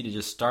tendency to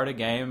just start a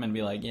game and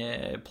be like,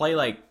 yeah, play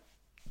like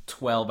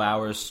 12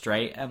 hours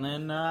straight and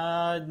then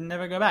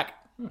never go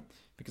back.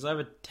 Because I have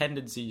a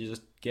tendency to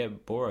just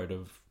get bored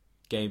of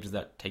games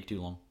that take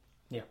too long.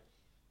 Yeah.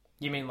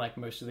 You mean like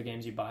most of the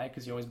games you buy,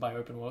 because you always buy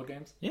open world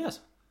games? Yes.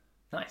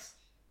 Nice.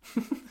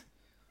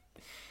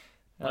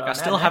 I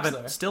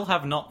still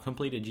have not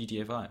completed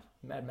GTA 5.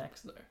 Mad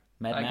Max though.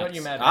 I got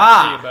you Mad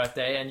Max for your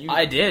birthday, and you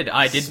I did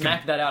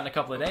smack that out in a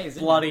couple of days.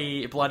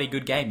 Bloody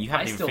good game. You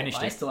haven't even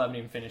finished it. I still haven't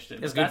even finished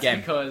it. It's a good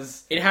game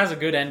because it has a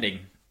good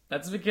ending.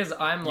 That's because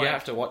I'm like... You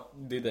have to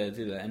do the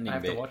ending bit. I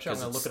have to watch it. I'm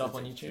going to look it up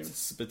on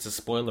YouTube. It's a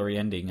spoilery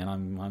ending, and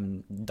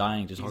I'm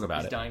dying to talk about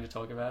it. He's dying to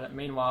talk about it.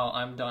 Meanwhile,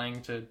 I'm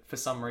dying to, for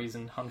some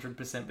reason,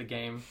 100% the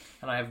game,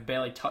 and I have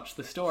barely touched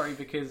the story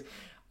because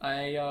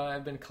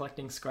I've been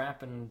collecting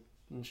scrap and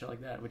shit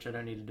like that, which I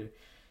don't need to do.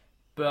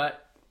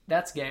 But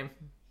that's game.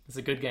 It's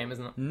a good game,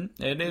 isn't it?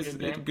 It is.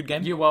 It's a good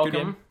game. You're welcome.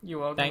 Good game. You're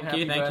welcome.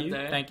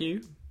 Thank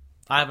you.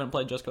 I haven't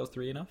played Just Cause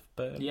 3 enough,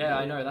 but... Yeah,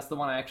 I know. That's the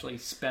one I actually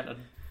spent a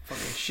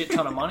fucking shit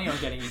ton of money on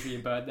getting you for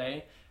your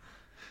birthday.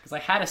 Because I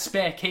had a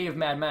spare key of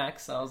Mad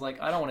Max. So I was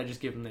like, I don't want to just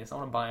give him this. I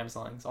want to buy him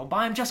something. So I'll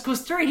buy him Just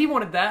Cause 3. He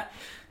wanted that.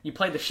 You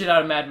played the shit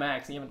out of Mad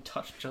Max and you haven't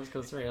touched Just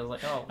Cause 3. I was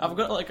like, oh. I've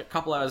got like a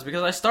couple hours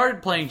because I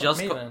started playing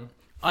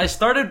I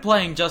started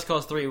playing Just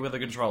Cause 3 with a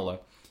controller.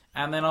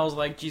 And then I was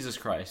like, Jesus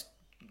Christ.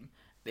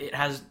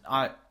 Because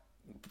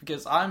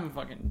I'm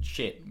fucking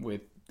shit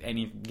with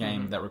any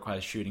game that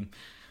requires shooting.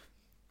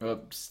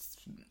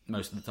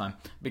 Most of the time.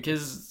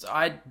 Because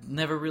I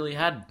never really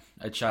had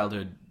a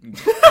childhood.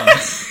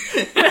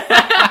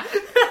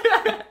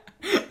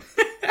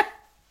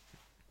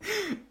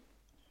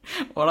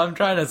 What I'm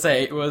trying to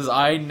say was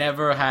I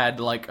never had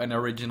like an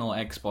original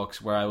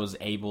Xbox where I was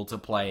able to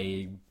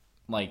play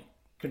like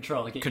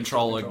controller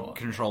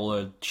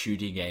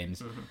shooting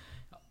games. Mm-hmm.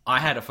 I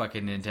had a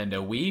fucking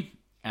Nintendo Wii,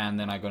 and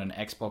then I got an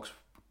Xbox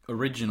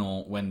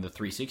original when the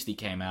 360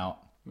 came out.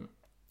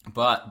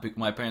 But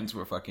my parents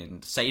were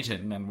fucking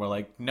Satan and were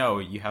like, no,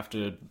 you have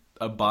to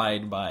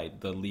abide by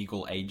the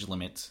legal age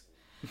limits.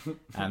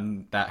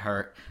 And that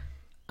hurt.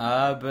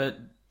 But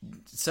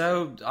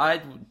so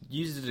I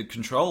used a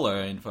controller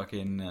and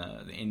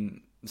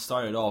fucking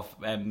started off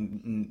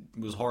and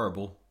it was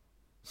horrible.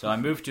 So I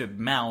moved to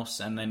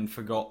mouse and then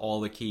forgot all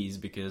the keys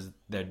because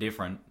they're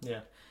different.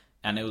 Yeah.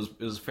 And it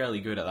was fairly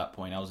good at that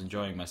point. I was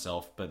enjoying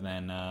myself. But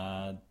then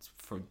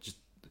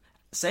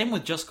same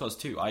with Just Cause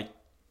 2. I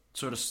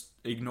sort of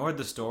ignored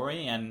the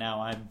story, and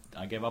now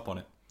I gave up on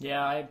it.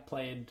 Yeah, I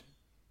played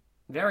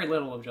very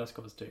little of Just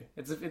Cause 2.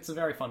 It's a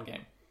very fun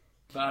game,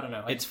 but I don't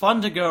know. It's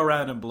fun to go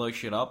around and blow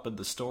shit up, but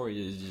the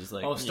story is just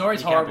like... Oh, the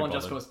story's horrible in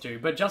Just Cause 2,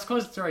 but Just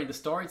Cause 3, the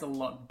story's a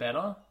lot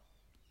better.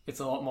 It's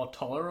a lot more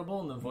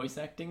tolerable, and the voice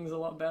acting's a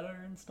lot better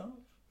and stuff.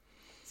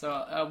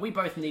 So we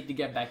both need to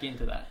get back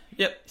into that.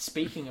 Yep.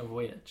 Speaking of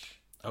which...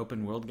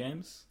 Open world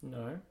games?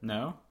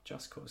 No?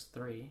 Just Cause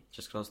 3.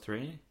 Just Cause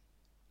 3?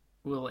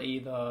 Will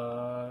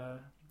either...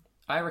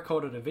 I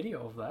recorded a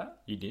video of that.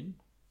 You did?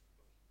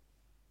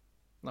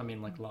 I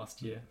mean, like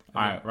last year.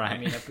 Right. I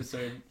mean,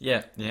 episode...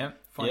 yeah.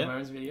 Funny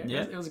Moments video.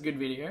 Yeah. It was a good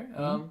video.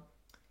 Mm-hmm.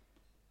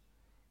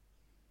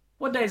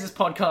 What day is this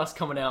podcast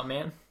coming out,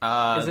 man?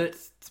 Is it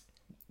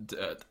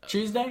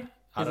Tuesday?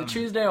 Is it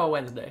Tuesday or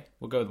Wednesday?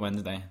 We'll go with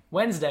Wednesday.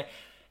 Wednesday.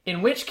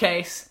 In which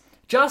case,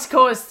 Just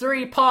Cause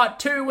 3 Part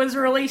 2 was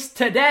released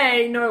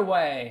today. No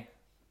way.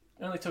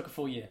 It only took a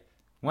full year.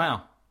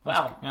 Wow.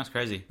 Wow. That's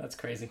crazy. That's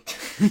crazy.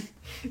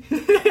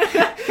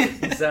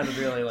 It sounded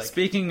really like...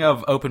 Speaking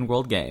of open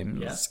world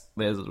games, Yeah.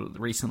 there's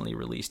recently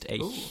released a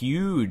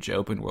huge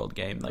open world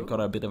game that got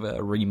a bit of a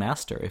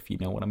remaster, if you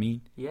know what I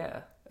mean.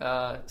 Yeah.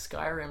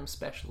 Skyrim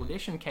Special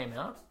Edition came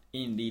out.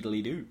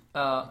 Indeedly do.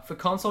 For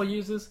console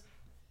users,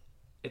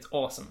 it's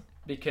awesome.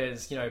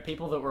 Because,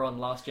 people that were on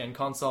last-gen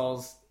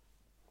consoles,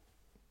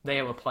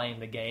 they were playing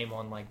the game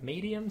on, like,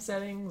 medium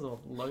settings or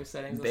low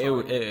settings or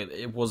something.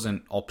 It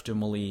wasn't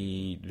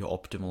optimally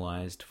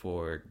optimized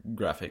for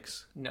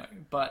graphics. No,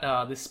 but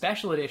the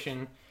Special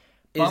Edition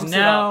Is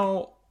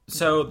now...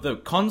 So the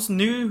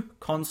new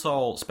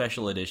console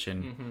Special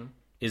Edition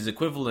is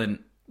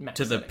equivalent Max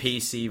to the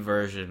settings. PC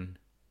version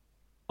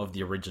of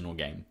the original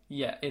game.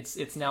 Yeah,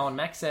 it's now on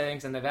max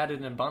settings, and they've added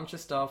in a bunch of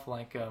stuff,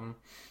 like...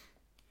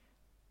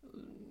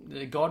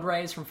 the God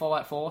Rays from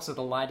Fallout 4, so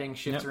the lighting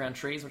shifts around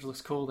trees, which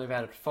looks cool. They've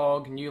added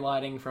fog, new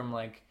lighting from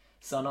like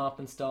sun up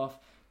and stuff.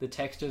 The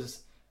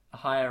textures are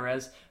higher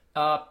res.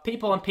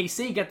 People on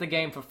PC get the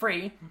game for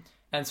free,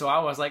 and so I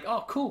was like,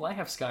 oh cool, I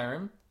have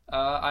Skyrim.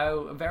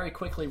 I very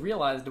quickly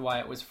realized why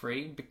it was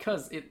free,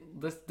 because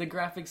the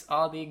graphics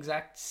are the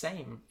exact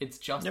same. It's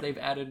just they've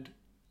added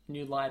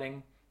new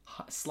lighting,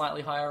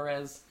 slightly higher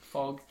res,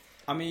 fog.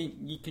 I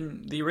mean,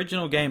 the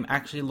original game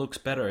actually looks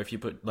better if you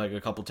put like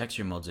a couple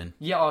texture mods in.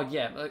 Yeah,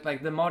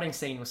 like the modding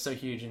scene was so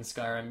huge in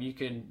Skyrim, you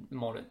could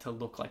mod it to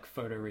look like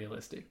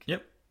photorealistic.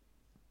 Yep.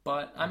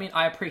 But I mean,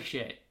 I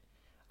appreciate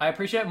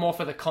more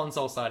for the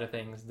console side of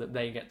things that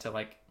they get to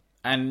like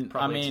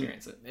probably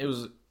experience it. It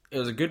was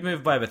a good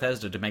move by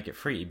Bethesda to make it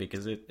free,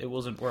 because it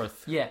wasn't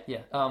worth. Yeah.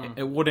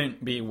 It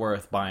wouldn't be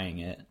worth buying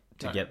it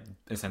to get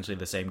essentially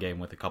the same game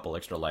with a couple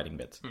extra lighting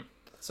bits.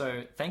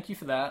 So thank you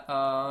for that.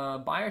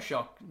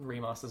 BioShock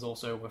remasters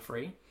also were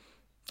free.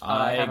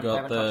 I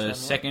got the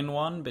second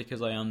one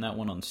because I own that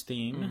one on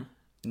Steam.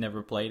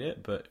 Never played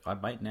it, but I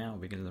might now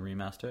because of the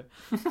remaster.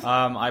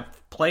 I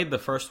played the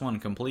first one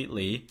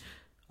completely.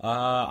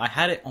 I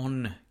had it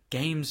on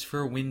Games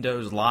for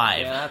Windows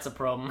Live. Yeah, that's a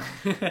problem.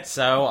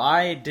 So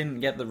I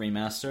didn't get the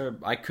remaster.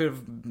 I could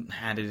have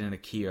had it in a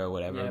key or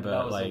whatever, but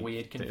that was like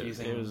weird,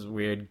 confusing. It was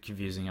weird,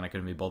 confusing, and I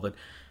couldn't be bothered.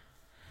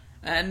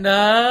 And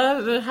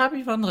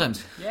happy fun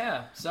times.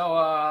 Yeah.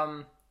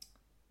 So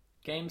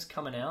games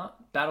coming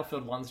out.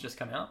 Battlefield 1's just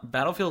come out.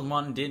 Battlefield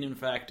 1 did in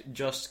fact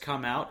just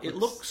come out. It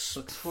looks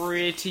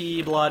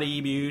pretty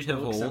bloody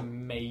beautiful. It looks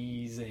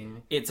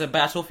amazing. It's a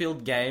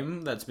Battlefield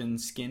game that's been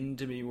skinned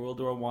to be World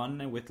War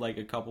 1 with like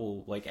a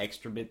couple like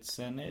extra bits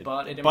in it.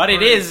 But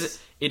it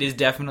is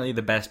definitely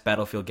the best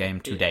Battlefield game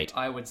to date.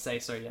 I would say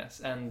so, yes.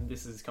 And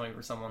this is coming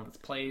from someone that's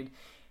played.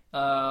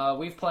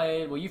 You've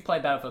played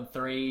Battlefield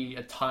 3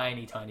 a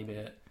tiny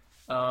bit.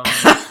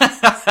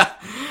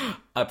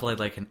 I played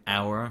like an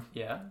hour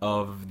Yeah.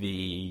 of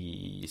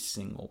the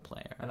single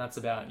player. And that's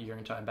about your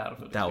entire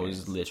Battlefield That experience.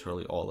 was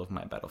literally all of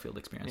my Battlefield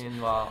experience.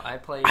 Meanwhile, I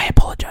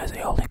apologize,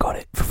 I only got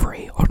it for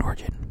free on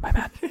Origin. My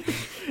bad.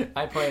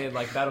 I played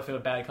like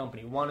Battlefield Bad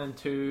Company 1 and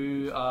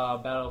 2,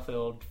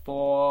 Battlefield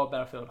 4,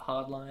 Battlefield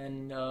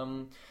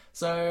Hardline.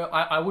 So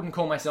I wouldn't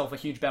call myself a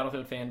huge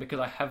Battlefield fan because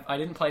I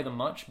didn't play them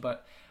much,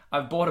 but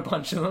I've bought a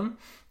bunch of them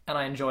and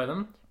I enjoy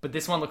them. But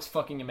this one looks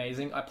fucking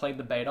amazing. I played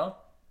the beta.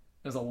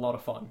 It was a lot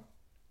of fun.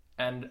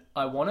 And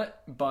I want it,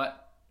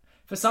 but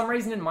for some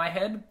reason in my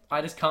head,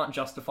 I just can't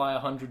justify a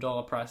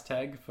 $100 price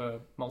tag for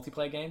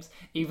multiplayer games,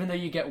 even though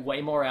you get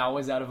way more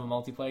hours out of a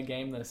multiplayer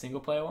game than a single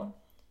player one.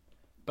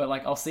 But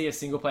like, I'll see a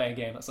single player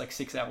game that's like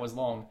 6 hours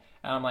long,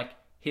 and I'm like,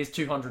 here's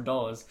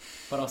 $200.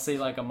 But I'll see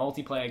like a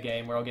multiplayer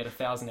game where I'll get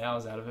 1,000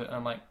 hours out of it, and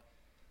I'm like,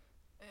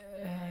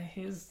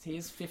 here's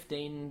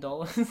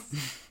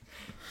 $15.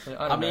 So,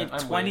 I mean,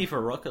 20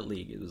 for Rocket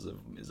League is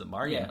a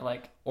bargain. Yeah,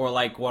 like, or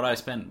like what I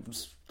spent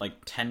was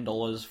like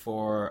 $10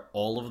 for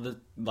all of the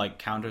like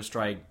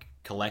Counter-Strike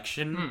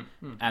collection,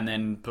 and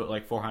then put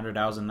like 400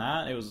 hours in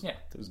that. It was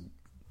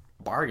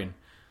a bargain.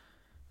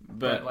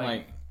 But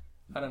like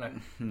I don't know,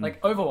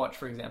 like Overwatch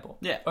for example.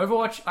 Yeah,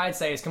 Overwatch I'd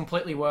say is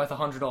completely worth a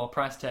 $100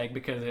 price tag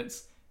because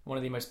it's one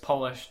of the most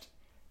polished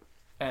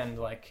and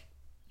like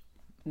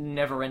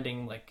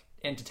never-ending, like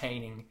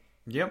entertaining.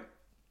 Yep.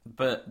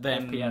 But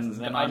then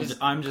FPSs.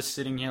 I'm just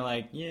sitting here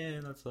like, yeah,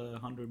 that's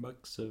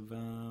 $100 of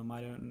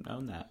I don't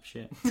own that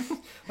shit.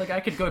 Like I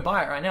could go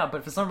buy it right now,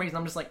 but for some reason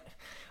I'm just like,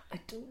 I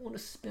don't want to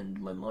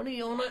spend my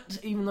money on it,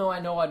 even though I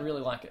know I'd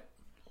really like it.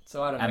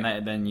 So I don't know.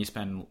 And then you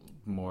spend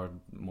more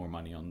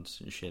money on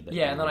shit. That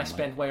and then I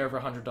spent way over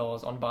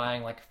 $100 on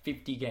buying like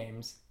 50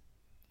 games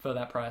for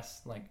that price,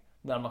 like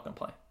that I'm not gonna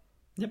play.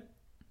 Yep.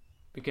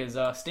 Because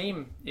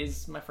Steam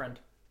is my friend.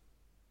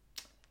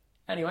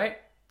 Anyway.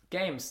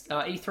 Games.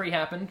 E3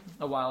 happened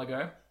a while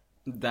ago.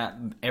 That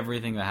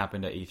everything that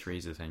happened at E3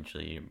 is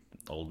essentially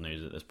old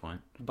news at this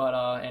point. But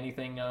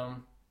anything,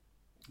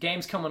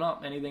 games coming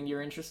up? Anything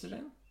you're interested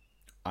in?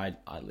 I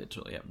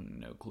literally have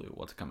no clue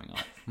what's coming up.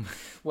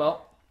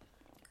 Well,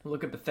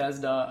 look at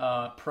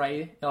Bethesda.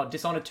 Prey.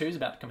 Dishonored 2 is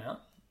about to come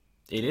out.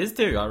 It is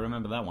too. I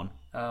remember that one.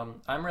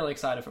 I'm really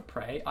excited for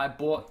Prey. I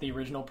bought the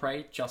original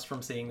Prey just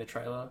from seeing the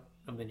trailer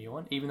of the new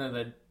one, even though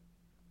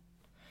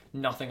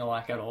nothing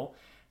alike at all.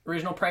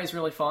 Original Prey is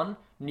really fun.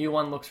 New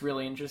one looks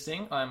really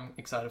interesting. I'm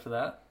excited for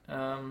that.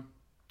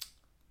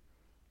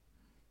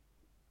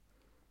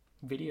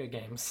 Video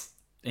games.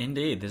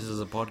 Indeed, this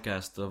is a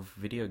podcast of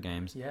video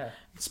games. Yeah.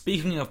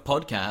 Speaking of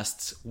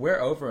podcasts, we're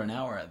over an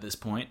hour at this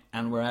point,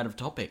 and we're out of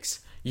topics.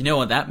 You know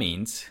what that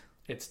means?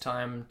 It's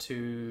time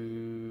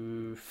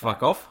to...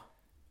 Fuck off?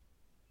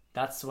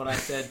 That's what I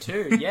said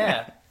too,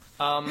 yeah.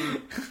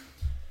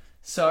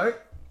 So,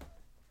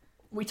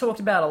 we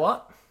talked about a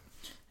lot.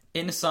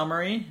 In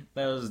summary,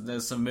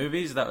 there's some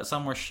movies that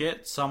some were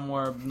shit, some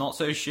were not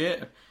so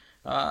shit.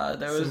 There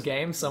was some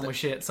games, some were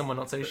shit, some were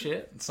not so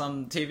shit.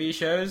 Some TV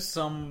shows,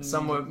 some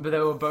were, but they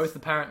were both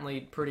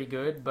apparently pretty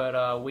good.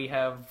 But we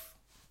have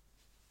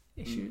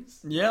issues.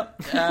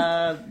 Yep.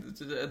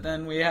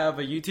 Then we have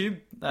a YouTube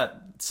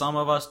that some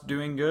of us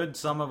doing good,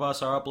 some of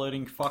us are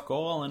uploading fuck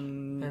all,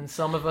 and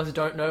some of us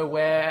don't know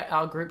where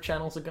our group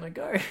channels are gonna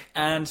go,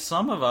 and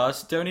some of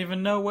us don't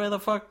even know where the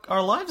fuck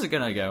our lives are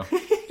gonna go.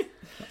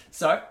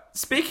 So,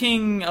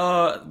 speaking,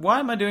 why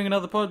am I doing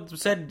another pod?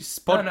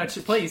 No,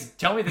 please,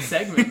 tell me the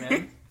segment,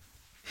 man.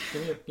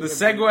 The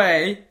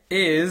segue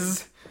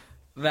is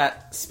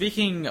that,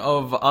 speaking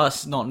of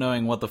us not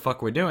knowing what the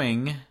fuck we're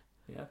doing,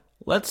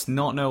 let's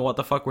not know what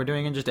the fuck we're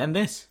doing and just end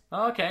this.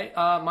 Okay,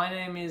 my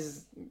name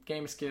is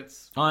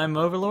GameSkits. I'm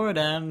Overlord,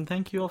 and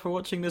thank you all for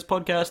watching this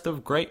podcast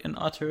of great and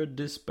utter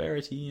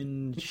disparity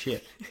and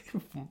shit.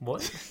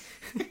 What?